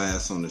about your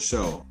ass on the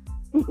show.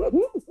 I'm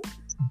going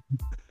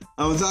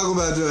to talk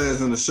about your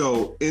ass on the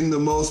show in the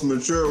most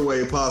mature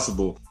way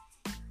possible.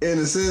 In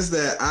the sense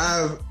that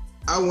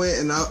I went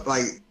and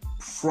like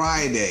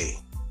Friday,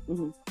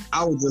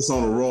 I was just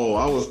on a roll.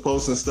 I was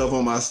posting stuff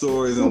on my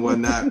stories and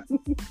whatnot.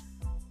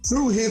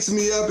 True hits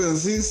me up and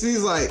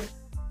she's like,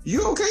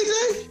 "You okay,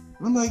 Jay?"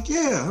 I'm like,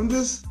 "Yeah, I'm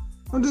just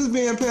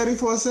being petty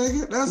for a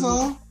second. That's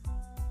all."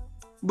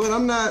 But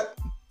I'm not.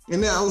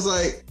 And then I was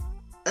like,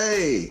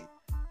 "Hey,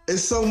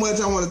 it's so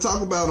much I want to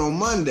talk about on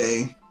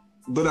Monday,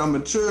 but I'm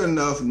mature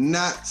enough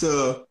not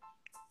to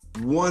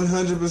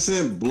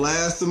 100%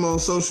 blast them on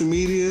social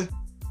media.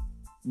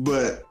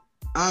 But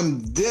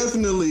I'm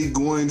definitely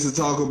going to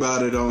talk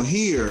about it on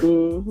here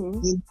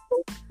in the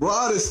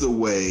broadest of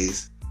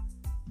ways,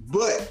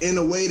 but in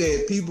a way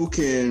that people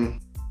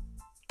can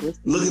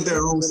look at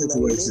their own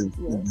situation."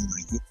 Yeah.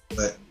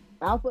 But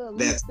Alpha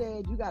Elite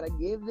said you gotta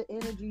give the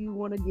energy you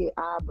want to get.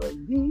 I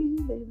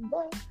believe in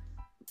that.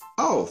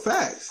 Oh,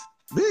 facts.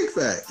 Big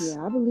facts.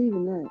 Yeah, I believe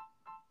in that.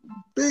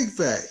 Big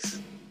facts.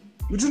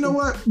 But you know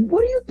what?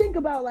 What do you think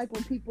about like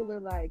when people are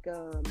like,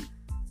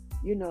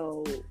 you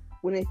know,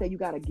 when they say you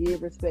gotta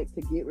give respect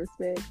to get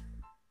respect?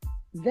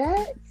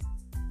 That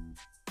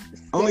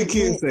Only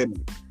kids say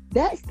that.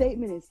 That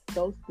statement is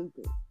so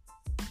stupid.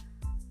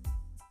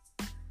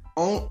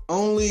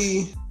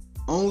 Only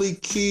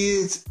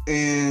kids,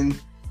 and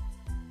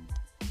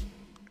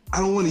I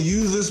don't want to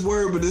use this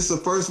word, but it's the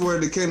first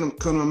word that came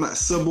to my mind.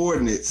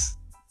 Subordinates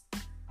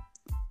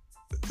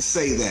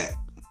say that.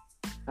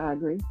 I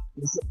agree.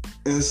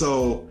 And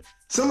so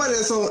somebody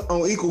that's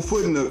on equal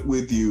footing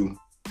with you,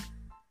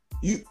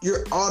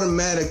 you're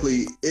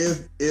automatically,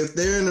 if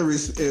they're in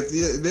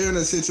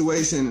a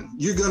situation,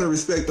 you're gonna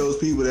respect those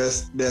people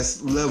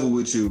that's level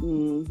with you.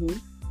 Mm-hmm.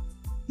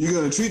 You're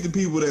gonna treat the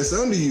people that's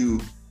under you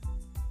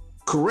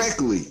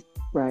correctly,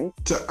 right,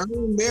 to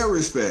earn their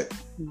respect.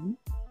 Mm-hmm.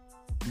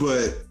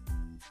 But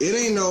it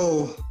ain't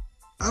no.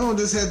 I don't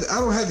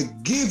have to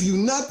give you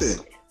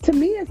nothing. To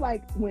me, it's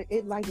like when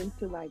it likens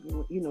to like,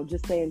 you know,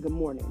 just saying good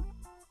morning,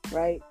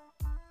 right?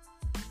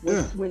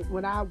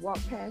 When I walk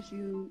past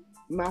you,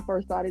 my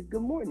first thought is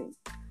good morning.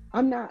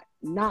 I'm not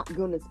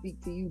gonna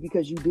speak to you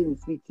because you didn't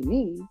speak to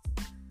me.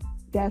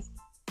 That's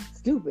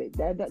stupid.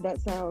 That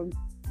sounds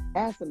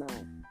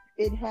asinine.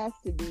 It has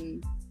to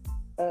be,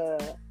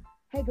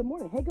 hey, good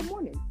morning. Hey, good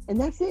morning. And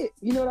that's it.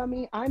 You know what I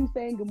mean? I'm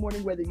saying good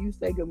morning whether you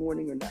say good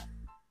morning or not.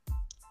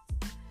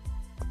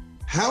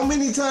 How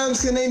many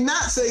times can they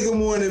not say good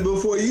morning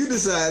before you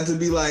decide to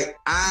be like,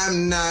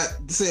 I'm not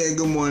saying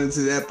good morning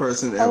to that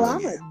person ever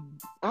again?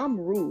 I'm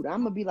rude.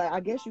 I'm gonna be like, I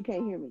guess you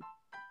can't hear me.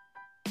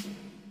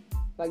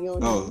 Like, you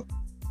don't hear me.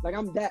 Like,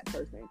 I'm that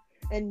person.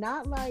 And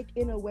not like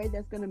in a way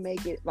that's gonna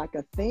make it like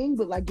a thing,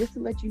 but like just to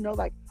let you know,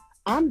 like,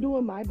 I'm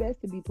doing my best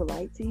to be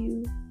polite to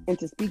you and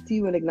to speak to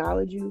you and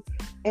acknowledge you.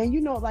 And you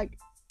know, like,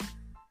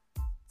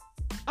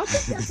 I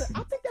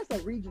think that's a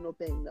regional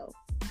thing though.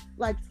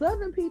 Like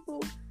Southern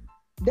people,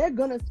 they're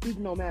gonna speak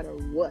no matter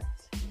what.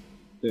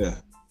 Yeah.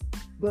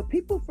 But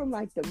people from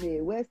like the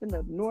Midwest and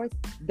the North,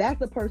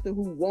 that's a person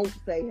who won't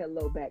say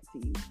hello back to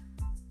you.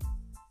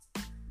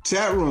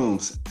 Chat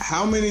rooms.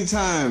 How many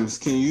times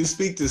can you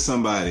speak to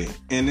somebody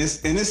and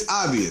it's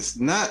obvious,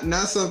 not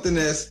something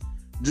that's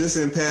just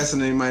in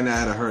passing and they might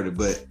not have heard it,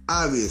 but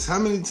obvious. How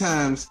many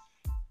times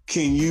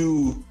can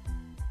you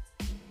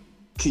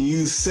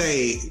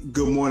say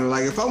good morning?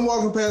 Like if I'm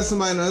walking past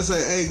somebody and I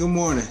say, hey, good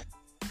morning,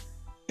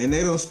 and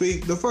they don't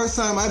speak, the first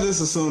time I just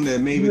assume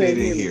that maybe they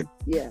didn't hear.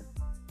 Yeah.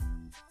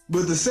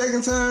 But the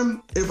second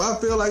time, if I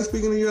feel like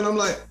speaking to you and I'm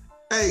like,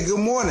 hey, good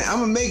morning,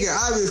 I'm gonna make it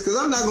obvious because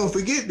I'm not gonna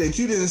forget that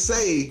you didn't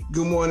say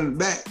good morning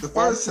back the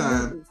first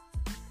time.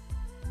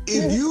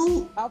 If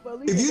you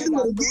do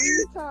it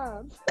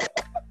again,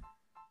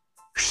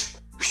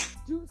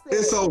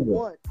 it's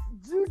over.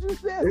 Juju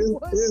said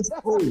it's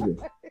over.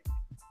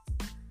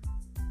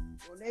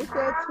 When they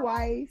said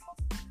twice,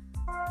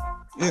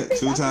 yeah,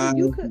 two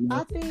times.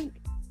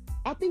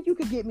 I think you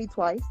could get me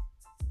twice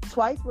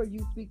where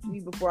you speak to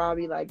me before I'll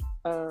be like,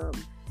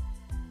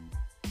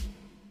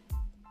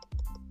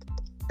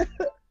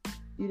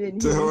 you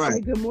didn't hear me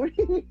say good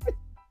morning.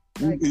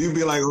 Like, you'd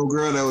be like, oh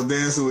girl that was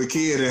dancing with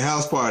kid at a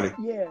house party.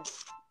 Yeah.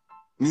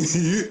 you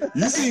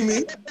see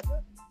me.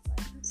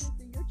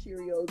 Your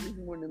Cheerios this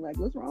morning, like,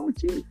 what's wrong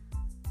with you?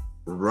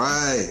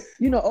 Right.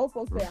 You know, old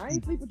folks say, I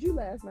ain't sleep with you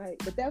last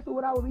night, but that's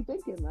what I would be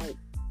thinking, like,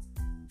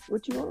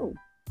 what you on?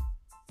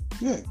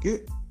 Yeah,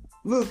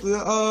 look,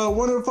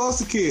 one of the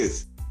foster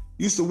kids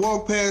used to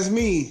walk past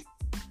me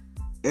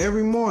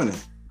every morning.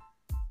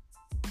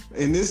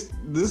 And this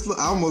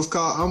I almost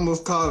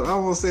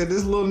said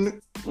this little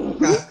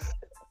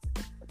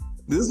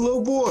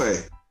boy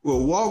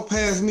will walk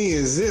past me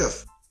as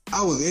if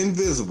I was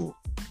invisible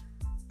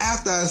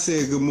after I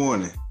said good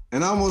morning.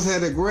 And I almost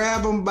had to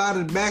grab him by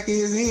the back of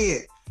his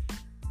head.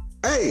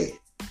 Hey.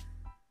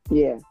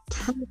 Yeah.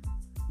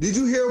 Did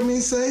you hear me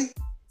say?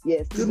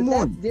 Yes. Good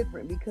morning. That's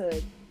different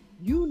because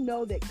you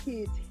know that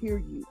kids hear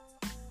you.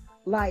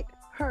 Like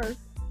her,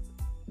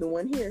 the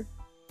one here,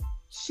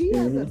 she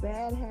has a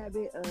bad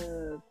habit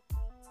of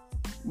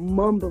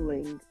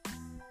mumbling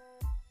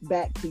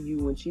back to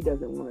you when she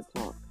doesn't want to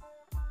talk.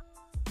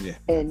 Yeah.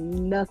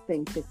 And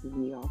nothing pisses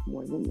me off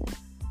more than that.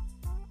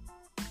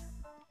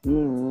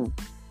 Mm-hmm.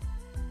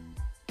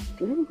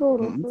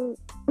 hold on,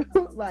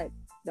 like,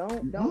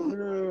 don't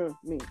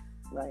me.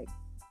 Like,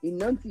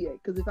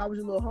 enunciate. Because if I was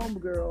your little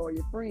homegirl or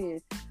your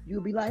friend,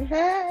 you'd be like,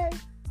 hey.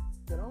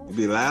 You'd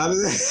be loud.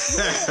 Yeah, you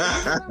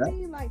know what I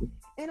mean? Like,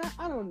 and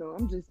I don't know.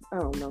 I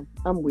don't know.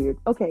 I'm weird.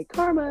 Okay,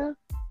 Karma.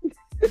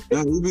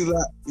 No, you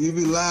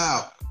be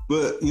loud.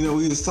 But you know,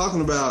 we was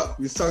talking about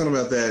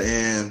that,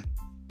 and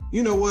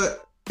you know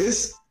what?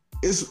 It's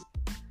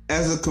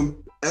as a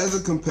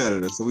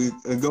competitor. So we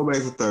go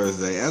back to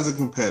Thursday. As a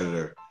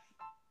competitor,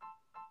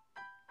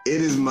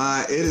 it is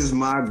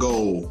my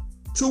goal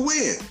to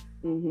win.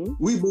 Mm-hmm.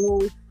 We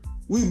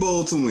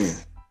bowl to win.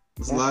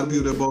 There's a lot of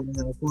people that bowl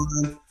to have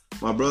fun.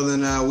 My brother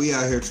and I, we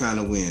out here trying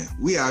to win.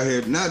 We out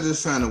here not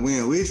just trying to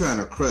win. We're trying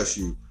to crush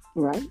you,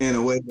 right? In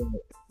a way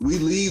that we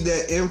leave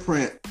that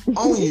imprint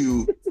on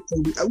you.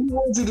 We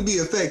want you to be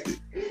affected.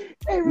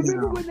 Hey,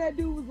 remember when that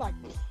dude was like,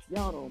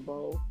 y'all don't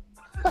bowl?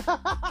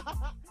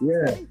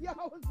 Yeah.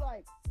 Y'all was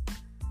like,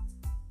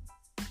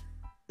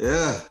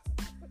 yeah.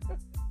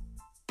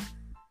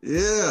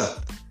 Yeah.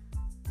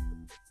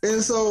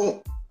 And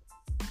so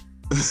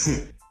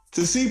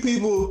to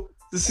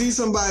see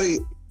somebody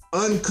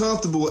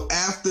uncomfortable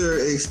after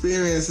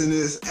experiencing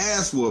this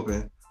ass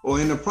whooping or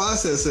in the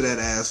process of that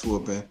ass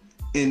whooping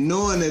and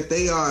knowing that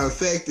they are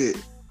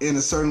affected in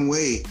a certain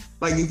way.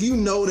 Like if you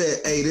know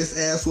that, hey, this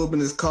ass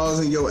whooping is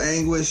causing your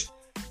anguish,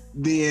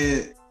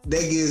 then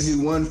that gives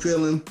you one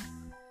feeling.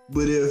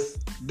 But if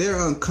they're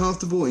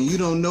uncomfortable and you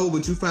don't know,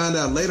 but you find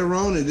out later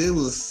on that it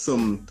was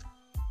some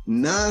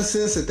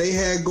nonsense that they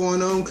had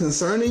going on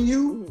concerning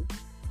you,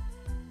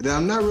 then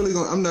I'm not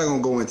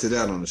gonna go into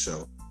that on the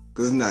show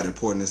because it's not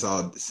important. It's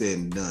all said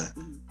and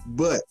done.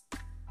 But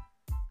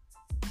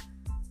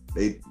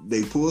they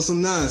pulled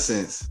some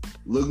nonsense,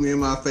 looked me in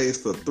my face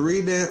for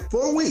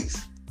 4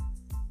 weeks,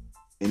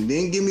 and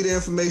then give me the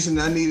information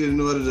I needed in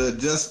order to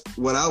adjust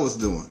what I was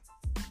doing,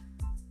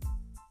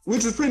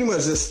 which was pretty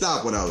much just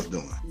stop what I was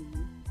doing.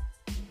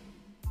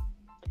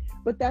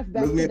 But that's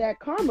back to that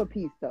karma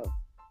piece, though.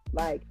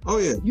 Like, oh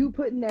yeah, you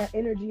putting that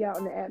energy out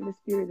in the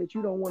atmosphere that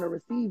you don't want to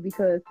receive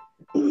because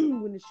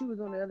when the shoe is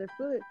on the other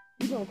foot,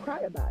 you're gonna cry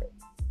about it.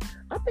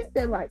 I think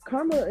that like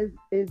karma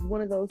is one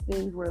of those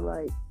things where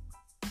like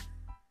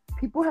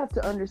people have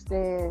to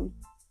understand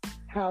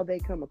how they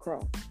come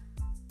across.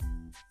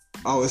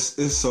 Oh,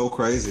 it's so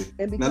crazy.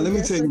 And because now let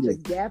me tell you such a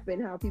gap in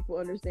how people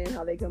understand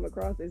how they come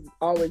across, is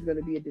always going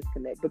to be a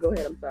disconnect. But go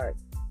ahead. I'm sorry.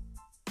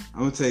 I'm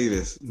gonna tell you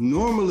this.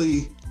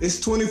 Normally,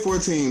 it's 24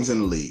 teams in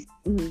the league.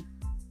 Mm-hmm.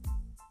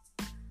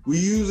 We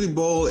usually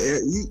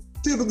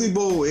typically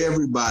bowl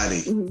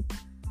everybody. Mm-hmm.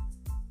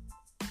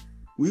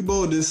 We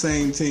bowled this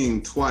same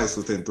team twice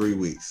within 3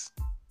 weeks.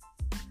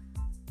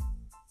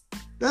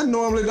 That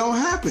normally don't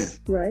happen.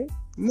 Right.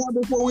 Not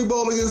before we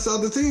bowl against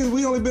other teams.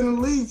 We only been in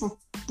the league for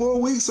 4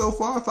 weeks so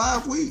far,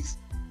 5 weeks.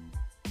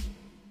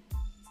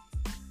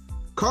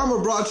 Karma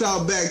brought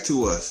y'all back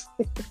to us.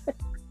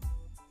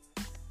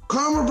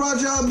 Karma brought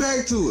y'all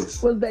back to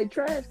us. Was they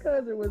trash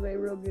cuz or was they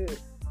real good?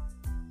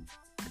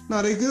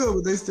 No, they good,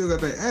 but they still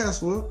got their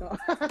ass whooped.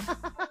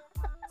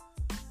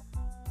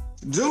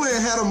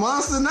 Julian had a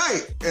monster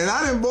night, and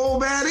I didn't bowl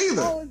bad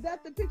either. Oh, is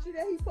that the picture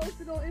that he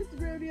posted on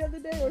Instagram the other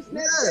day or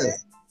Snapchat?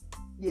 Yes.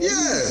 Yeah, yes.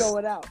 He was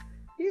showing out.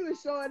 He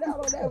was showing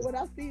out on that when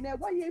I seen that.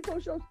 Why you ain't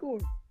post your score?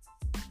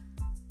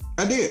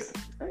 I did.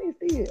 I didn't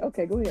see it.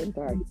 Okay, go ahead. I'm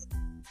sorry.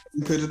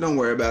 Picture, don't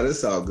worry about it.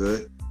 It's all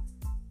good.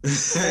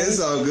 It's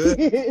all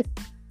good.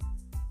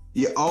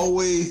 You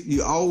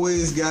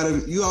always gotta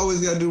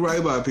do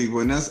right by people,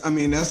 and that's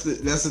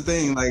the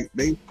thing. Like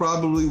they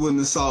probably wouldn't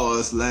have saw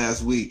us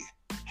last week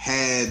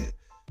had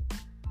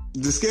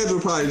the schedule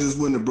probably just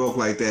wouldn't have broke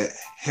like that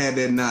had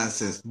that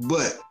nonsense.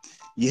 But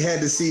you had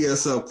to see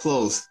us up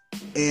close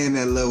and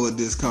that level of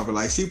discomfort.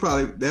 Like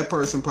that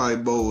person probably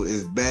bowled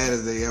as bad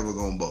as they ever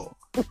gonna bowl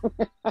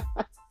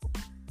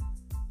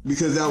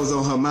because that was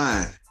on her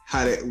mind.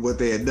 What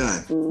they had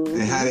done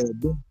and how they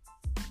had done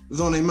it was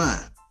on their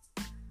mind.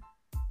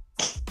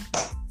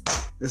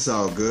 It's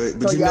all good,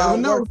 but so you never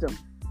know.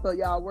 So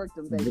y'all worked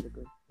them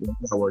basically.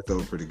 I worked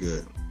them pretty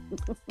good.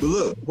 But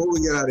look, before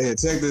we get out of here,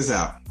 check this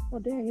out. Oh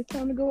dang, it's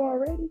time to go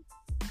already.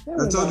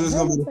 I told you it's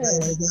gonna be the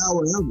fastest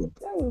hour ever.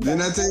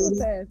 Didn't I tell you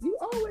that? You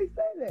always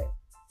say that.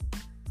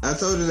 I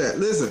told you that.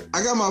 Listen,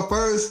 I got my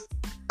first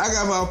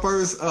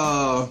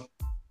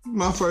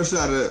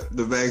shot of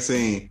the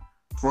vaccine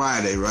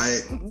Friday,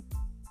 right? Mm-hmm.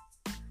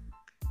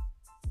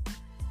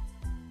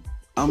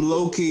 I'm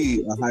low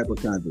key a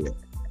hypochondriac.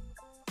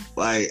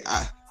 Like,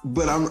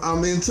 but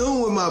I'm in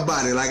tune with my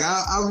body. Like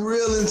I'm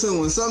real in tune.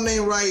 When something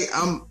ain't right,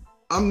 I'm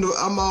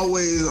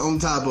always on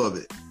top of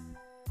it.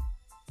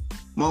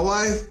 My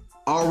wife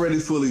already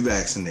fully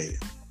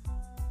vaccinated,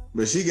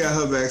 but she got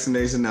her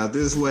vaccination out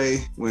this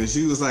way. When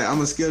she was like, "I'm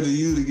gonna schedule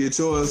you to get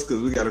yours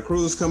because we got a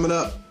cruise coming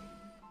up."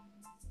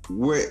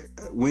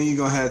 When you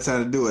gonna have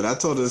time to do it? I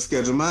told her to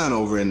schedule mine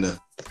over in the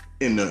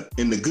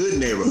good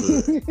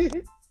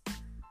neighborhood.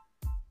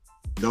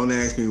 Don't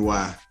ask me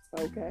why.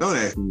 Okay. Don't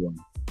ask me why.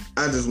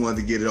 I just wanted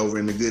to get it over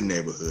in the good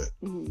neighborhood.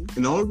 Mm-hmm.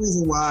 And the only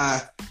reason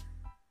why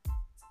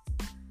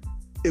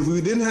if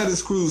we didn't have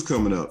this cruise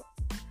coming up,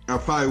 I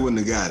probably wouldn't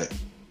have got it.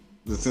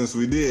 But since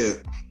we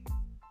did,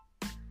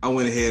 I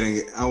went ahead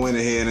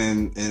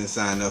and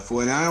signed up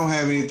for it. And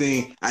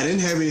I didn't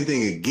have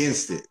anything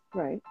against it.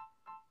 Right.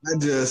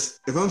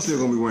 If I'm still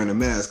gonna be wearing a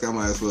mask, I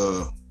might as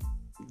well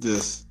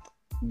just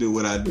do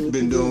what I've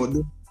been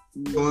doing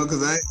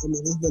because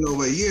it's been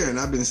over a year and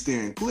I've been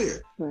steering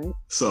clear. Right.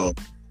 So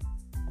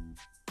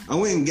I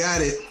went and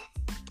got it.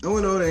 I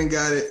went over there and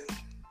got it.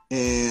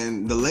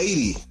 And the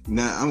lady,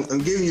 now I'm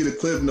giving you the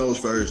Cliff Notes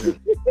version.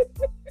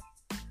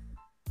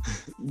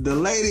 The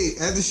lady,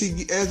 after she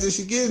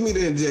gives me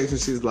the injection,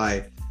 she's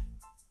like,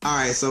 all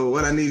right, so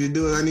what I need to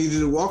do is I need you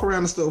to walk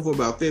around the store for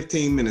about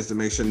 15 minutes to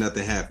make sure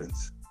nothing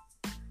happens.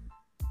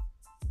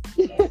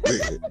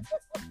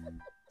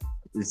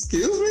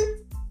 Excuse me?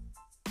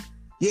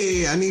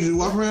 Yeah, I need you to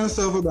walk around the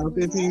store for about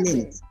 15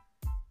 minutes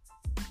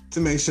to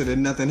make sure that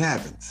nothing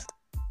happens.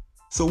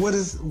 So what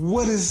is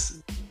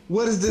this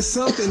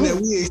something that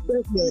we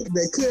expect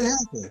that could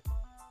happen?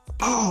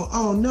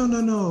 Oh,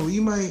 no.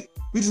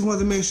 We just wanted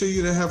to make sure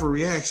you didn't have a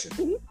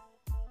reaction.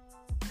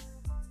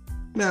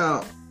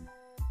 Now,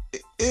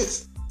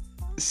 it's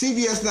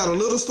CVS, not a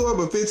little store,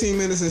 but 15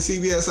 minutes in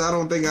CVS.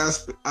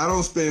 I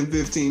don't spend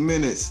 15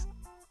 minutes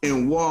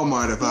in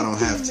Walmart if I don't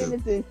have to. 15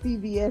 minutes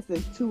in CVS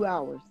is 2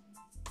 hours.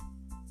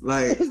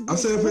 Like, I'm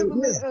saying,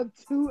 of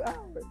 2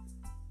 hours.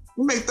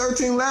 We make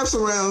 13 laps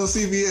around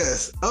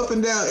CVS, up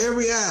and down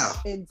every aisle.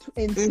 In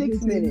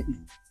 6 minutes.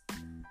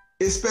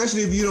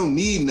 Especially if you don't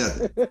need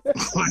nothing. You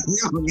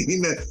don't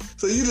need nothing.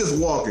 So you just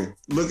walking,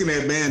 looking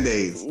at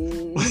Band-Aids.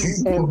 And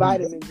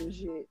vitamins and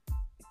shit.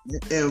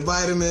 And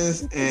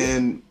vitamins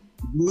and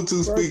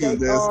Bluetooth speakers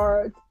that's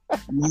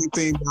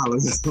 $19.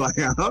 It's like,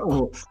 I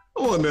don't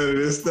want none of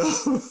this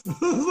stuff.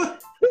 None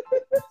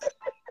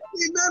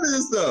of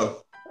this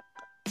stuff.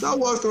 So I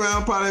walked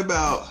around probably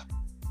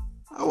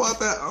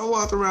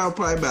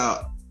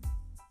about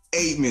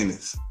 8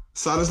 minutes.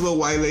 Saw this little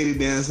white lady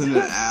dancing in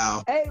the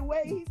aisle. Hey,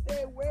 wait, he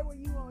said, where were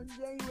you on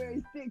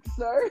January 6th,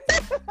 sir?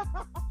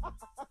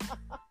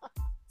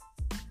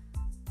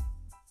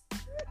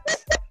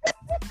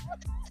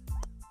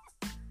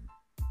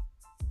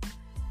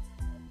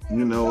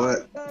 You know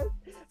what?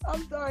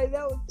 I'm sorry,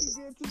 that was too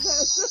good to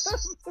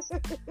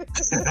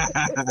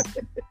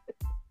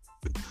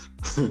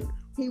pass.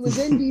 He was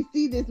in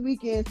D.C. this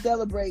weekend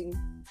celebrating.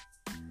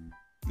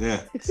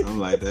 Yeah, something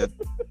like that.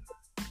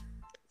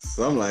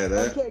 Something like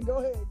that. Okay, go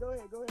ahead.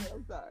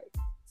 I'm sorry.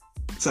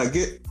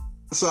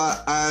 So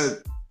I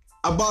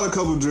bought a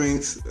couple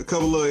drinks, a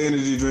couple little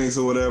energy drinks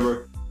or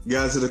whatever.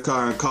 Got to the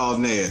car and called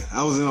Naya.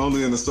 I was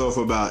only in the store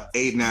for about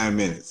 8-9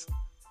 minutes.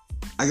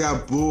 I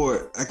got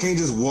bored. I can't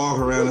just walk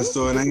around the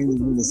store, and I ain't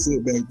even gonna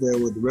sit back there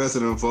with the rest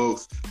of them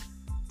folks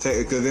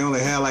because they only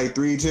had like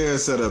 3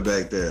 chairs set up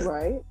back there.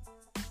 Right.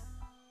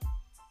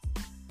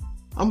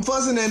 I'm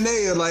fussing at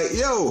Naya like,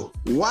 yo,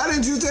 why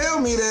didn't you tell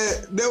me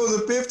that there was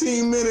a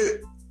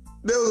 15-minute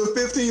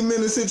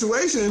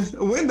situation,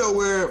 a window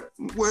where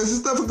some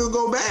stuff could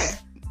go bad?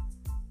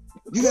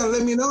 You gotta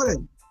let me know that.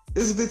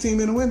 There's a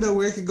 15-minute window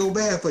where it could go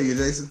bad for you,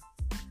 Jason.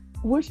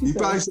 What she You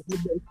said? probably should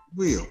put that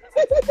wheel.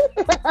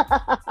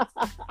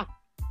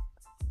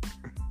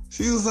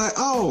 She was like,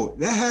 oh,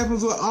 that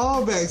happens with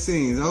all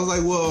vaccines. I was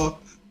like, well,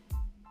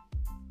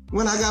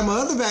 when I got my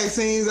other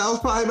vaccines, I was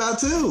probably about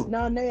 2.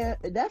 No, Naya,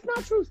 that's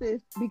not true,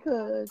 sis,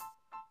 because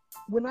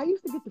when I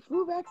used to get the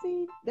flu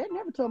vaccine, they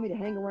never told me to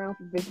hang around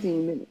for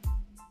 15 minutes.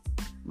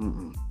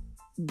 Mm-mm.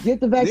 Get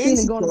the vaccine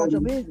and go on about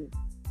your business.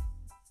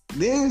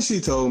 Then she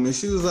told me,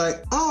 she was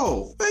like,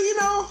 oh,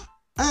 well,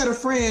 I had a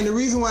friend. The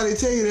reason why they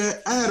tell you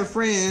that, I had a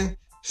friend,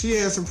 she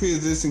had some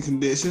pre-existing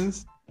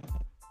conditions,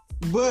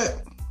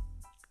 but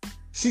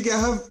she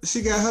got her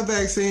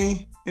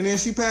vaccine and then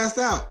she passed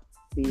out.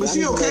 See, but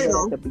she okay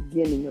though. At the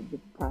beginning of the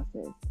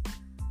process.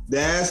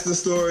 That's the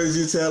stories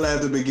you tell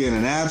at the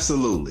beginning.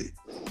 Absolutely.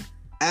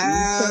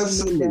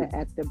 Absolutely. You tell me that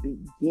at the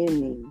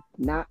beginning,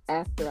 not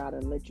after I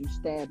done let you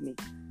stab me.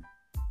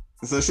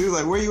 So she was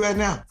like, where you at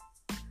now?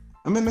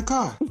 I'm in the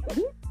car.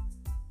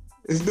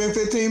 It's been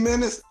 15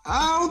 minutes?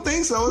 I don't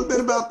think so. It's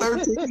been about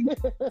 13.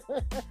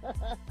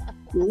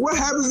 What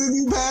happens if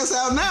you pass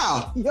out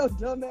now? Yo,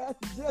 dumbass,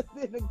 just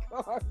in the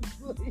car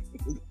asleep.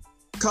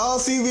 Call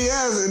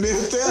CVS and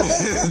then tell them.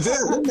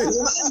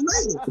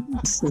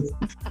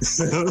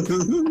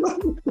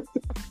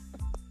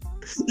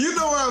 You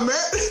know where I'm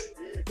at.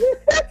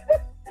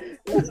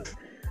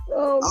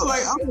 Oh, I'm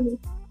like,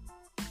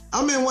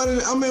 I'm in one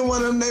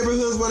of them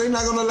neighborhoods where they're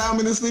not gonna allow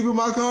me to sleep in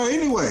my car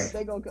anyway.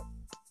 They gonna go.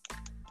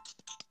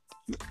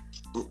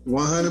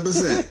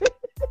 100%.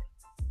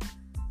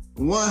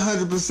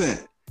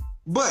 100%.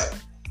 But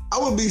I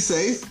would be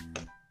safe.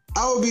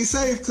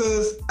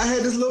 Because I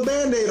had this little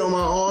Band-Aid on my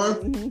arm.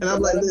 Mm-hmm. And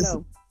I'm like,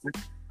 listen,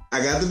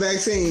 I got the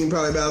vaccine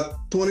probably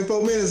about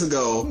 24 minutes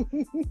ago,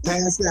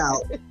 passed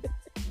out.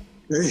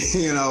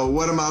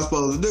 What am I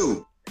supposed to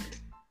do?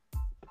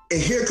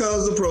 And here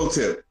comes the pro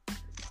tip.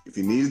 If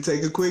you need to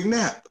take a quick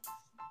nap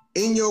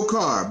in your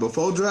car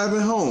before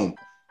driving home,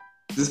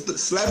 just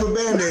slap a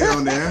Band-Aid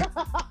on there.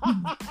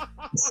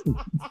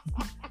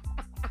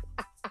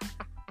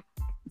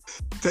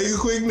 Take a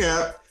quick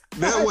nap.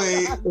 That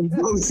way,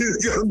 she's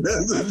gonna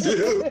message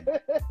you.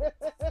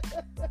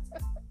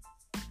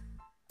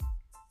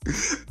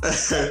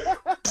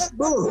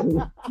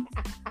 Boom.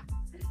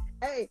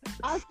 Hey,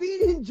 I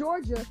seen in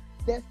Georgia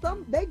that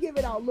they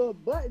giving out little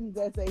buttons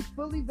that say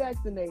fully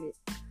vaccinated.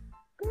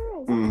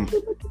 Girl, why are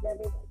you looking at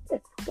me like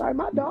that? Sorry,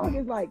 my dog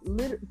is like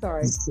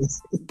sorry.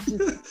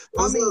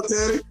 What's up,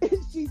 Teddy?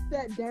 She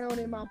sat down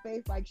in my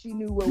face like she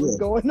knew what was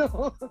going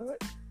on.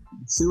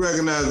 She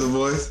recognized the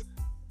voice.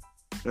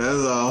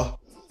 That's all.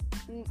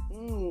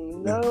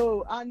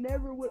 No, I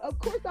never would. Of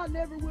course, I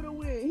never would have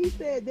went. He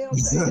said they'll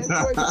say that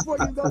story before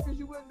you go because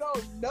you wouldn't go.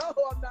 No,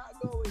 I'm not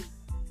going.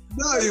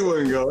 No, you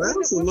wouldn't go.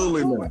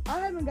 Absolutely not. I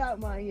haven't got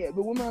mine yet,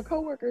 but when my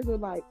coworkers are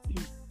like,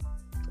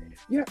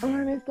 your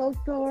arm is so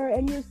sore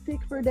and you're sick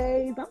for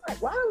days, I'm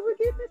like, why are we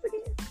getting this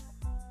again?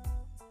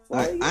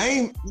 I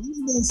ain't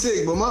been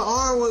sick, but my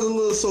arm was a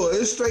little sore.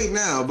 It's straight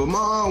now, but my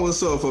arm was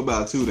sore for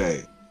about 2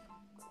 days.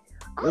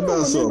 I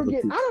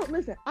don't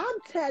listen. I'm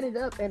tatted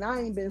up and I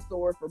ain't been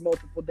sore for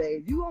multiple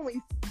days. You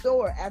only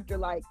sore after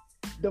like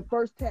the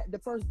first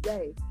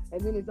day,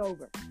 and then it's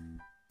over.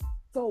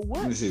 So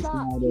what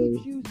shot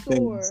keeps you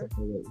sore?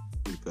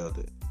 You felt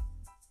it.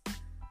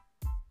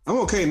 I'm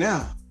okay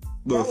now,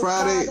 but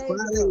Friday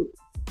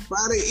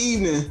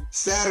evening,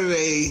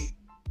 Saturday,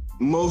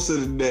 most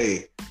of the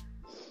day,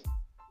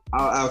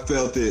 I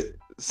felt it.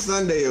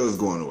 Sunday, it was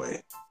going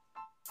away.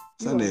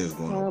 Sunday is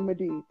going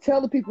away.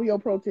 Tell the people your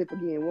pro tip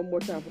again, one more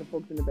time for the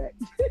folks in the back.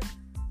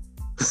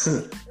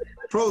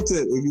 Pro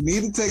tip: if you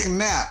need to take a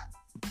nap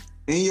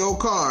in your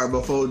car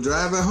before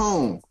driving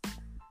home,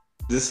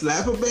 just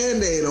slap a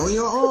Band-Aid on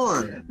your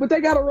arm. But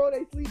they gotta roll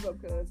their sleeve up,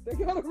 cuz they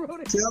gotta roll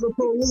their. Tell the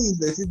police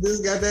that you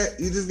just got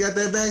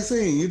that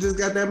vaccine. You just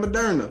got that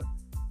Moderna.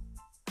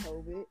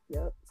 COVID,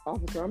 yep.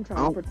 Officer, I'm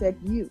trying to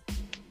protect you.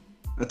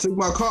 I took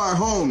my car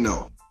home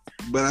though,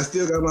 but I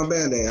still got my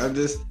Band-Aid.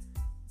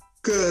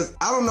 Cause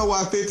I don't know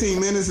why 15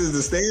 minutes is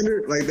the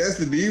standard. Like that's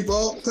the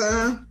default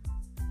time.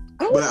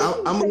 But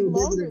I'm a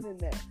little bigger than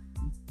that.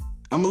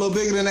 I'm a little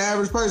bigger than the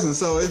average person,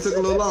 so it took a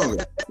little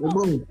longer.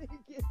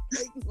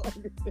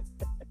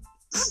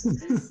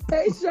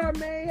 Hey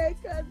Charmaine, hey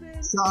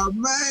cousin.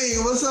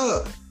 Charmaine, what's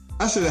up?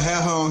 I should have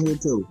had her on here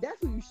too. That's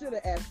who you should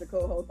have asked the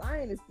co-host. I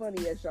ain't as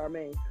funny as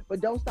Charmaine, but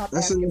don't stop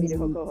asking me to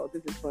co-host.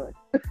 This is fun.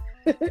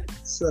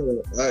 Shut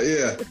up.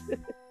 Yeah.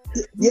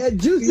 Yeah,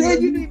 Juice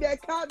said you need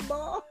that cotton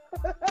ball.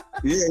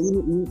 Yeah,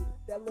 you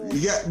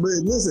got.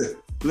 But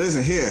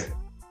listen here.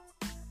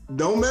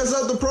 Don't mess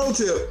up the pro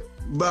tip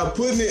by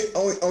putting it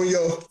on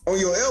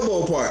your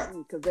elbow part.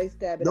 Because they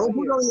stab it. Don't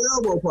put it on your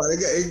elbow part.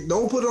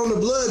 Don't put it on the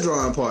blood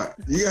drawing part.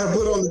 You gotta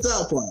put it on the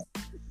top part.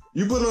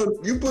 You put it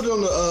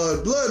on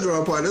the blood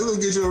drawing part. They're gonna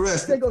get you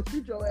arrested. They gonna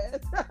shoot your ass.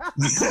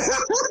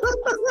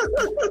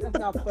 That's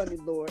not funny,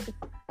 Lord.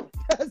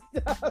 That's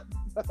not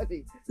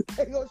funny.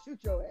 They gonna shoot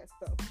your ass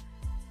though.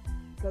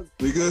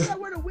 Because that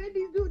where the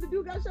Wendy's dude? The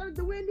dude got shot at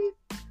the Wendy's.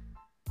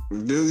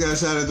 Dude got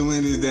shot at the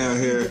Wendy's down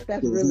here.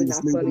 That's really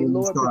not funny.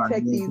 Lord,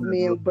 protect these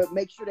men, but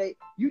make sure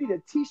you need a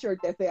T-shirt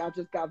that say I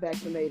just got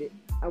vaccinated.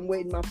 I'm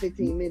waiting my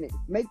 15 minutes.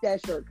 Make that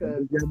shirt,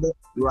 cuz.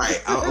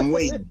 Right, I'm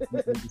waiting.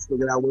 Still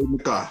got waiting in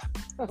the car.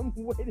 I'm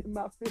waiting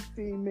my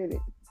 15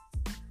 minutes.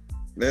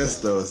 That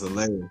stuff is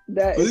hilarious.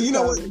 But you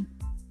know what?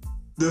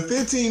 The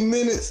 15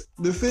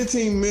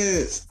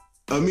 minutes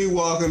of me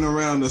walking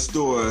around the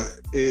store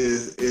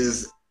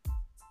is.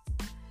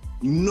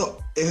 No,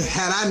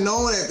 had I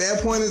known at that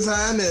point in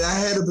time that I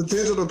had the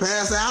potential to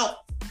pass out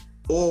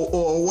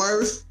or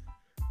worse,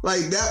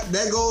 like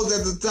that goes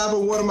at the top of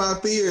one of my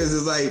fears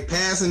is like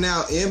passing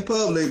out in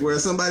public where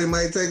somebody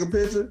might take a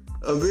picture,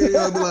 a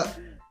video, and be like,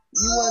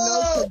 you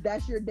want to know?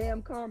 That's your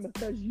damn karma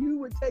because you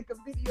would take a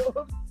video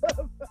of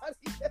somebody.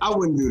 I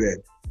wouldn't do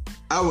that.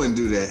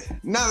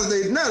 Not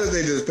if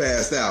they just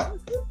passed out,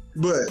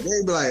 but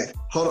they'd be like,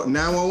 hold on,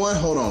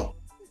 911, hold on.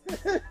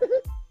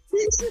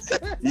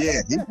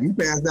 Yeah, he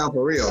passed out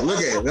for real. Look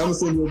at it. I'm gonna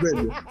send you a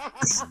picture.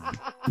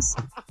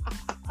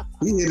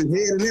 He hit his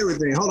head and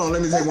everything. Hold on,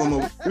 let me take one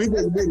more. Let me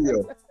take a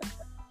video.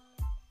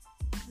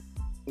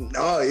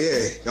 Oh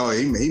yeah. Oh,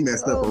 he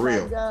messed up for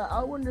real. God.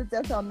 I wonder if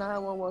that's how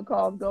 911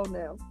 calls go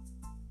now.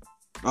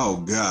 Oh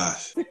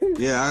gosh.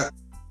 Yeah.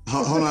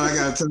 Hold on, I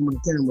gotta turn my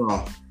camera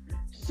off.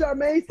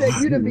 Charmaine said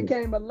you done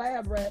became a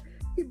lab rat.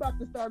 He about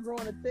to start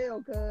growing a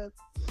tail, cuz.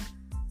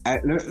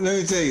 Let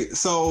me tell you.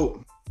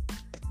 So.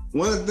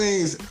 One of the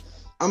things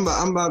I'm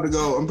about to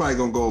go, I'm probably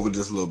gonna go over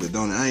just a little bit,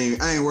 don't I?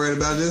 I ain't worried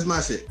about this,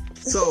 my shit.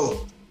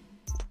 So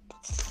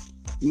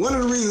one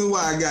of the reasons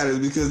why I got it is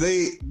because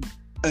they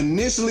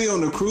initially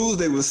on the cruise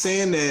they were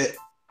saying that,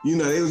 you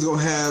know, they was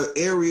gonna have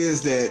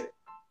areas that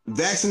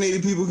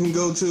vaccinated people can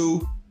go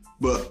to,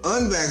 but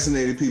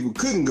unvaccinated people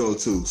couldn't go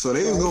to. So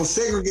they was gonna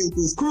segregate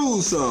this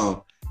cruise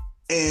some.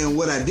 And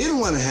what I didn't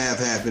want to have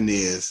happen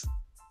is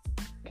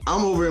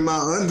I'm over in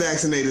my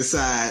unvaccinated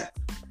side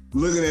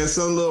looking at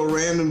some little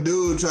random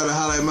dude try to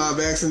holler at my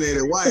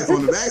vaccinated wife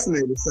on the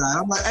vaccinated side.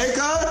 I'm like, hey,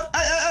 cuz,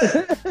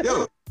 hey,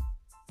 yo.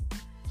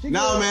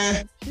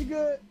 Man. She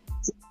good.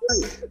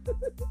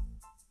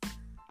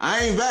 I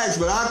ain't vaxxed,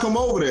 but I'll come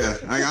over there.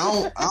 Like I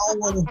don't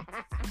want to.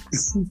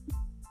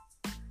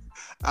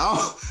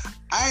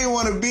 I ain't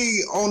want to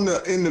be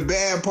in the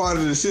bad part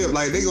of the ship.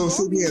 Like they gonna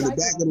sit me in the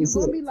back of the ship.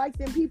 You gonna be like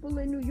them people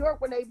in New York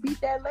when they beat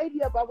that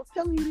lady up. I was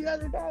telling you the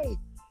other day.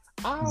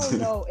 I don't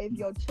know if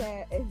your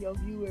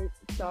viewers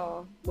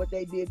saw what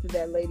they did to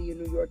that lady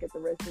in New York at the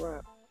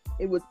restaurant.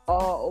 It was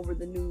all over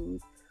the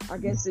news. I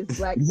guess this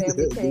black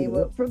family came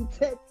up from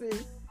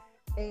Texas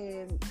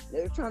and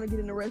they were trying to get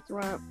in the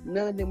restaurant.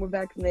 None of them were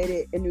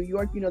vaccinated. In New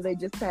York, they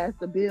just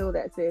passed a bill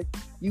that says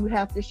you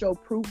have to show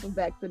proof of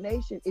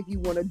vaccination if you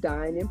want to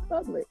dine in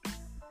public.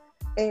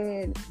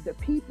 And the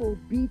people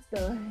beat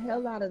the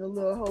hell out of the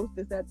little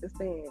hostess at the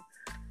stand.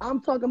 I'm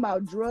talking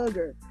about drug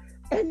her.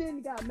 And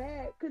then got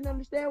mad, couldn't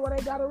understand why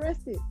they got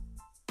arrested.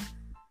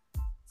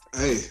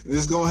 Hey,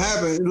 this gonna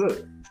happen.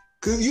 Look,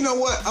 cause you know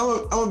what?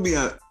 I'm gonna be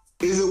honest.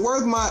 Is it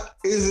worth my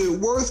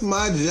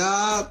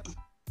job?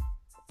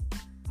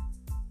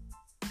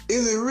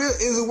 Is it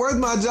worth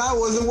my job?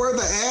 Was it worth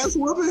an ass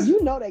whooping?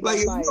 You know they got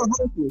fired.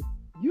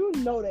 You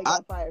know they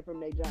got fired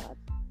from their jobs.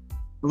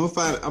 I'm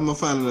gonna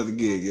find another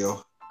gig,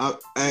 yo. Cause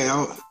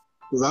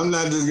I'm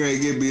not just gonna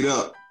get beat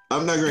up.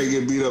 I'm not gonna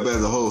get beat up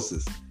as a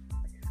hostess.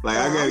 Like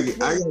I gotta get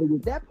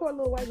that poor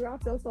little white girl.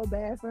 I felt so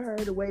bad for her.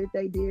 The way that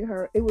they did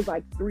her, it was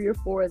like 3 or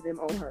 4 of them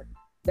on her.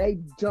 They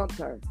jumped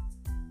her.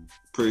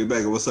 Pretty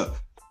Baker, what's up?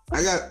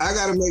 I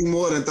gotta make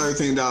more than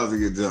 $13 to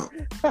get jumped.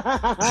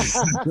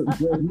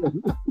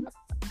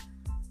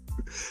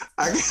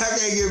 I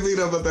can't get beat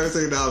up for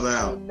 $13 an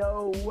hour. Ain't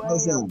no way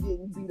I'm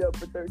getting beat up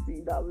for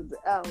 $13 an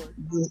hour.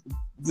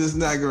 Just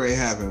not gonna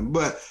happen.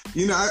 But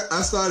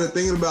I started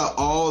thinking about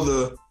all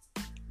the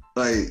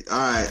all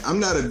right, I'm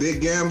not a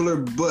big gambler,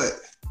 but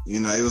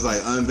it was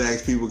like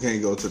unvaxxed people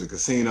can't go to the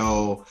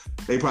casino.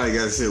 They probably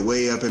got to sit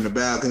way up in the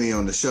balcony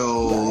on the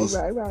shows.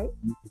 Right.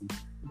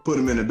 Put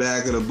them in the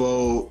back of the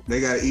boat.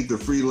 They got to eat the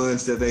free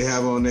lunch that they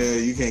have on there.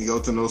 You can't go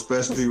to no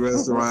specialty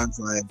restaurants.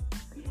 Like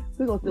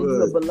we're gonna send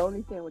you a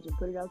bologna sandwich and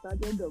put it outside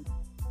your door.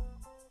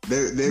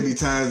 There be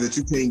times that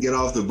you can't get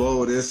off the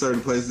boat. There's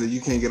certain places that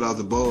you can't get off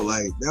the boat.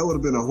 Like that would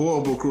have been a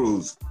horrible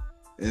cruise.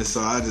 And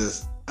so I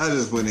just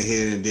went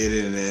ahead and did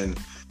it, and then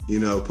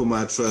put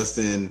my trust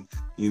in.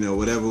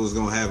 Whatever was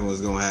gonna happen was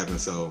gonna happen.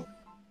 So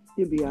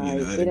you'll be all right.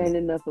 It ain't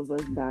enough of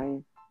us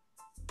dying.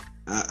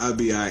 I'll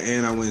be all right.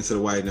 And I went to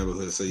the white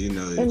neighborhood, so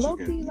that. And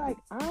low-key,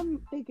 I'm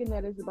thinking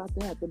that it's about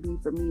to have to be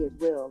for me as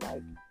well.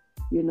 Like,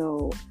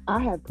 I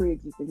have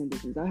pre-existing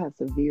conditions. I have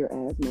severe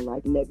asthma,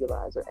 like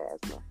nebulizer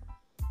asthma,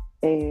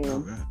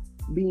 and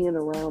being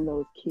around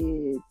those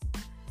kids,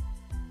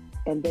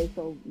 and they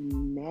so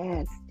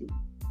nasty.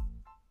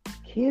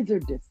 Kids are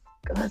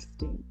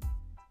disgusting.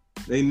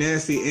 They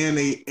nasty and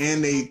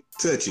they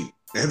touchy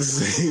at the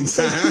same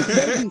time.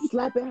 They be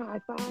slapping high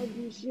fives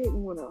and shit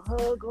and want to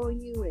hug on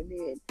you, and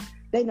then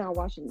they not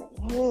washing their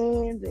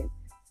hands, and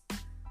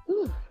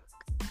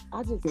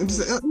I just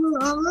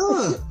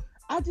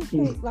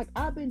can't. Like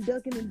I've been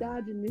ducking and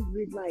dodging this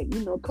bitch, like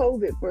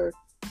COVID for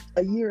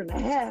a year and a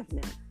half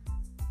now.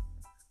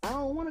 I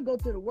don't want to go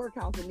to the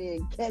workhouse and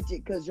then catch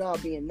it because y'all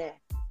being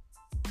nasty.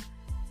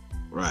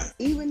 Right.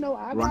 Even though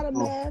I got a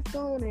mask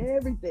on and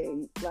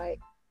everything, like.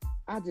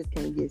 I just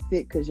can't get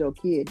sick because your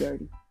kid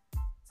dirty.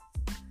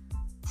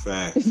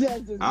 Facts.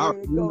 That's just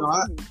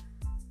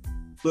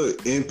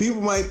look, and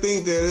people might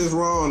think that it's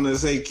wrong to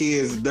say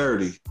kids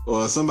dirty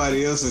or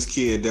somebody else's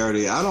kid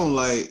dirty. I don't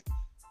like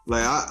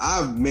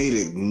I've made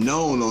it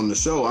known on the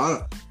show.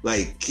 I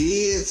like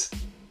kids.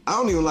 I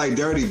don't even like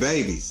dirty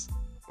babies.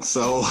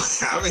 So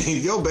I mean,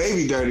 if your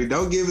baby dirty,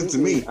 don't give it to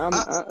me. We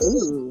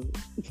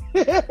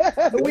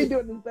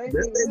doing the same thing.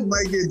 That baby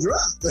might get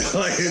dropped.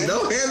 Like,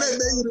 don't hand that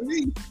baby to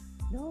me.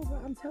 No,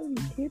 but I'm telling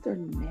you, kids are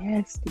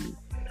nasty.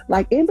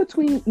 Like in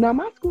between. Now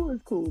my school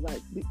is cool.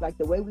 Like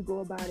the way we go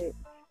about it,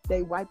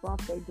 they wipe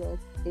off their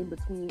desk in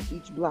between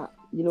each block.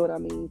 You know what I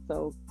mean?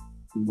 So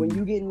when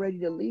you getting ready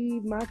to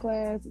leave my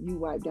class, you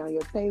wipe down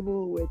your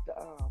table with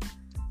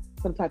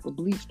some type of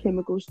bleach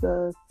chemical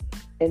stuff,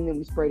 and then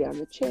we spray down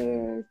the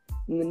chairs.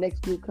 And the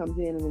next group comes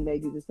in, and then they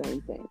do the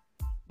same thing.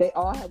 They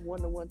all have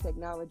one-to-one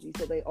technology,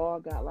 so they all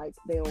got like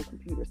their own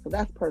computer. So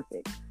that's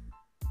perfect.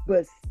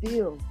 But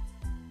still.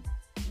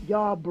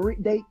 Y'all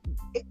they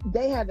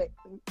have it.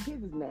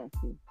 Kids is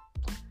nasty.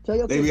 Tell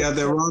your they be out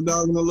there raw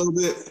dogging a little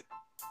bit.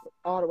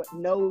 All the way,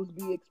 nose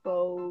be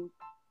exposed,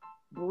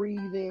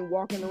 breathing,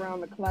 walking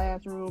around the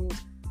classroom,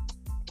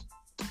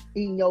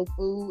 eating your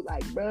food,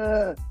 like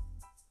bruh.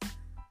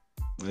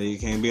 Well, you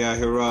can't be out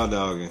here raw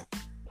dogging.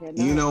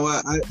 You know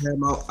what? I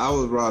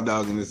was raw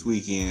dogging this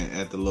weekend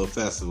at the little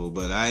festival,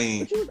 but I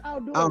ain't. But you was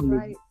outdoors,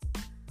 right?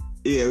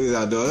 Yeah, we was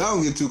outdoors. I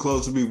don't get too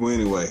close to people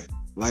anyway.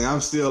 Like I'm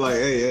still like,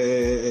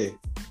 hey.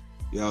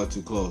 Y'all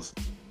too close.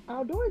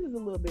 Outdoors is a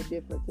little bit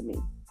different to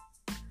me.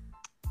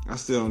 I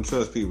still don't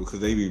trust people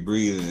because they be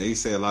breathing. They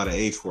say a lot of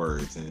H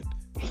words and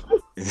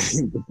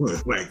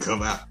like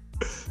come out.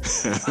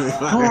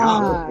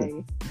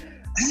 Hi.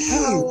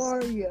 How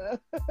are you?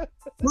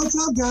 What's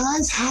up,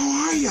 guys?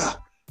 How are you?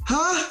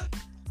 Huh?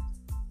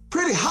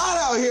 Pretty hot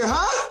out here,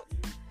 huh?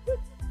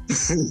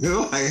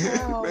 Like,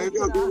 How baby,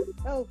 can I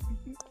help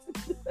you?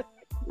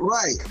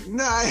 right.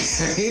 Nah, I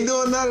ain't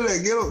doing none of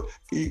that. Get up.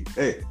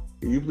 Hey,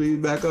 can you please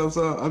back up,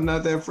 son? I'm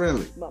not that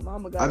friendly. My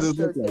mama I got a just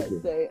look shirt like that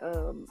it. say,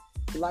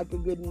 like a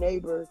good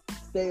neighbor,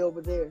 stay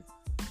over there.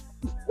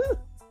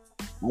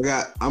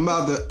 I'm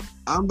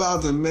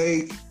about to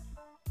make,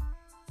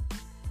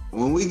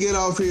 when we get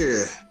off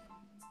here,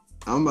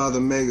 I'm about to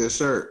make a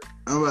shirt.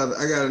 I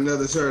got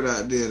another shirt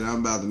out there that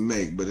I'm about to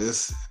make, but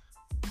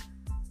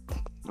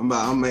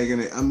I'm making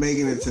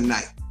it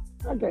tonight.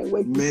 I can't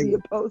wait to see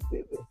it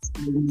posted. It's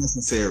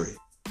necessary.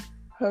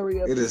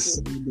 Hurry up. It is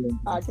so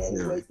I can't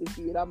necessary. wait to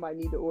see it. I might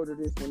need to order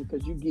this one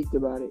because you geeked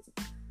about it.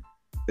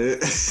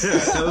 Look,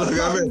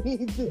 I've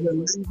been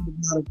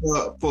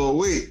for a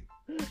week.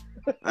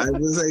 I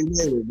just ain't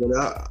made it,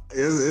 but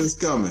it's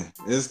coming.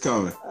 It's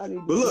coming. I need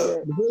to But see look,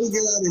 that. before we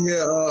get out of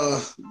here,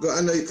 I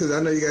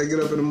know you gotta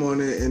get up in the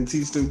morning and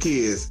teach them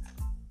kids.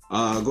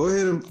 Go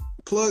ahead and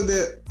plug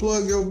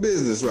your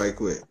business right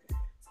quick.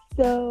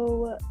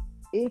 So,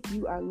 if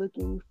you are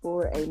looking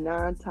for a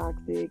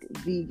non-toxic,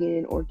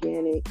 vegan,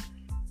 organic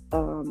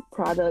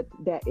product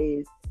that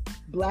is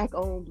Black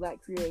owned, Black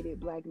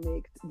created, Black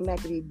mixed,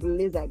 Blackity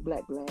Blizzak,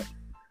 Black,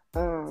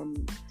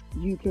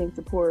 you can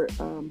support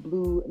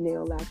Blue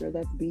Nail Lacquer.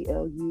 That's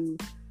BLUNAILLAQUER.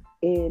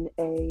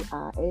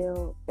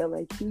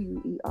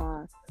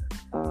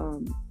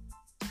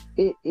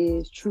 It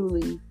is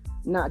truly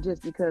not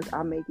just because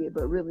I make it,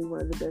 but really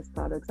one of the best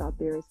products out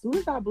there. As soon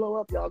as I blow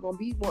up, y'all gonna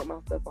be wanting my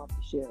stuff off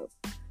the shelf,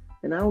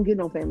 and I don't get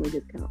no family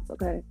discounts.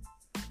 Okay,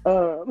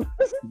 but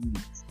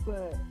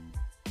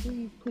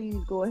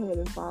please go ahead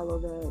and follow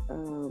that.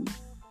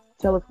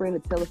 Tell a friend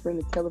to tell a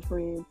friend to tell a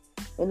friend,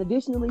 and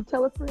additionally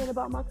tell a friend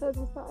about my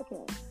cousin's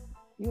podcast.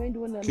 You ain't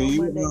doing nothing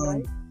on Monday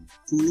night.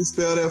 Can you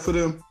spell that for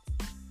them?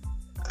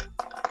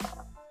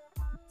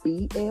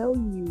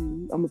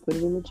 BLU. I'm gonna put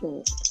it in the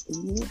chat.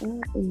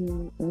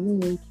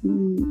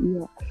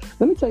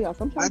 Let me tell y'all.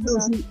 Sometimes I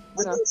know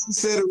she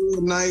said it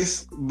real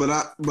nice, but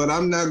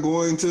I'm not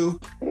going to.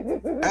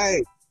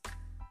 Hey,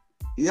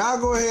 y'all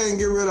go ahead and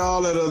get rid of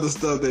all that other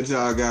stuff that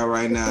y'all got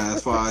right now,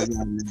 as far as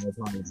y'all nail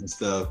polish and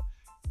stuff,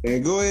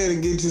 and go ahead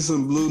and get you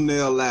some Blue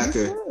Nail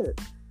Lacquer.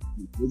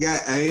 You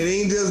got, and it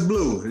ain't just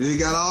blue. You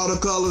got all the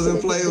colors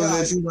and flavors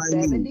that you might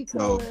 70 need.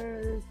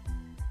 colors.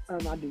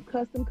 I do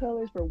custom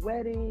colors for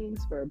weddings,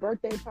 for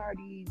birthday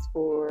parties,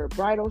 for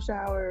bridal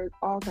showers,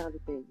 all kinds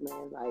of things,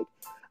 man. Like,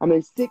 I'm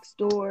in 6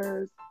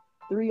 stores,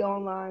 3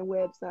 online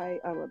websites,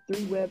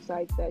 3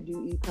 websites that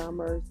do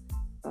e-commerce.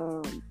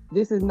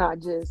 This is not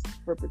just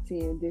for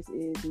pretend. This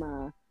is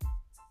my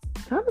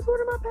kind of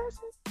sort of my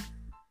passion.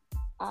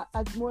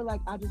 It's more like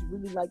I just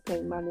really like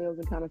painting my nails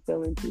and kind of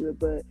fell into it.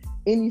 But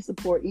any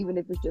support, even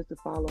if it's just a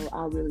follow,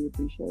 I really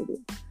appreciate it.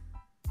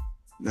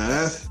 Now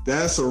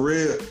that's a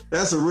real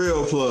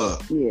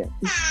plug. Yeah.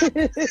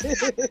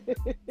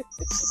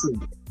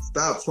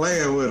 Stop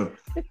playing with them.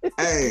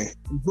 Hey,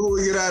 before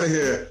we get out of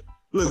here,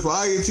 look, for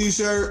all your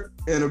t-shirt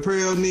and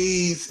apparel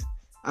needs,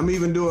 I'm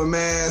even doing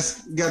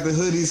masks. Got the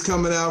hoodies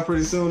coming out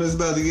pretty soon. It's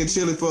about to get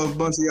chilly for a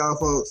bunch of y'all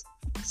folks.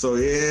 So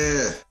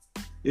yeah,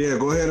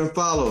 go ahead and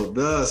follow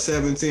the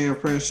 710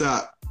 Print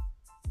Shop.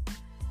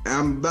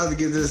 I'm about to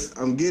get this.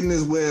 I'm getting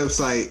this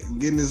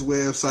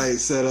website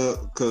set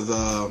up because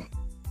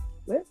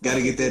got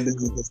to get that done.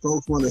 Because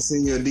folks want to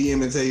send you a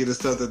DM and tell you the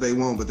stuff that they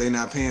want, but they're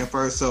not paying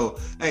first. So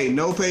hey,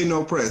 no pay,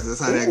 no press. That's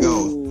how that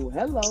goes.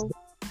 Hello.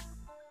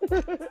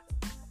 For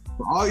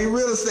all your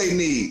real estate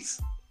needs,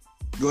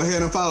 go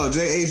ahead and follow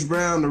J.H.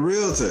 Brown, the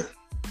Realtor.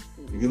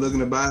 If you're looking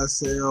to buy,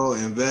 sell,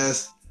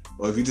 invest,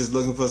 or if you're just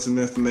looking for some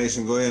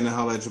information, go ahead and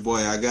holler at your boy.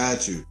 I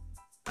got you.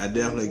 I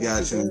definitely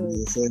got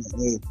you. Hey,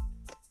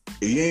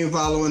 if you ain't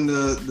following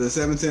the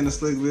 710 The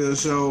Slickville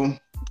Show,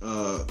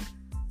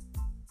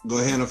 go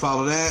ahead and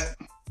follow that.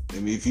 I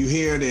mean, if you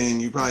here,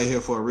 then you're probably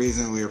here for a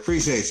reason. We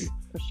appreciate you.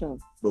 For sure.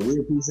 But we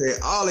appreciate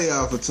all of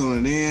y'all for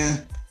tuning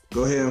in.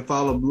 Go ahead and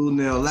follow Blue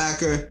Nail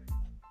Lacquer.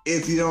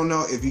 If you don't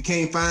know, if you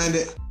can't find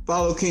it,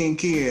 follow King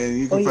Ken and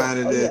you can find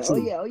it there too.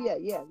 That. Yeah,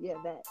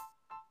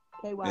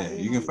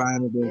 you can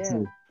find it there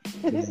too.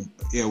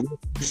 Yeah, we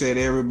appreciate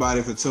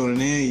everybody for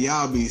tuning in.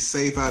 Y'all be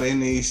safe out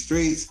in these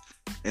streets.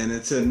 And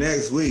until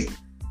next week,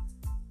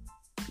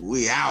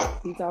 we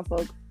out. Peace out,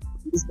 folks.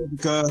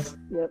 Because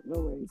yep, no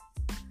worries.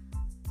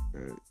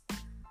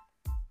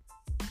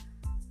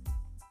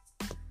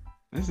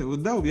 That shit was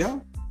dope,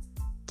 y'all.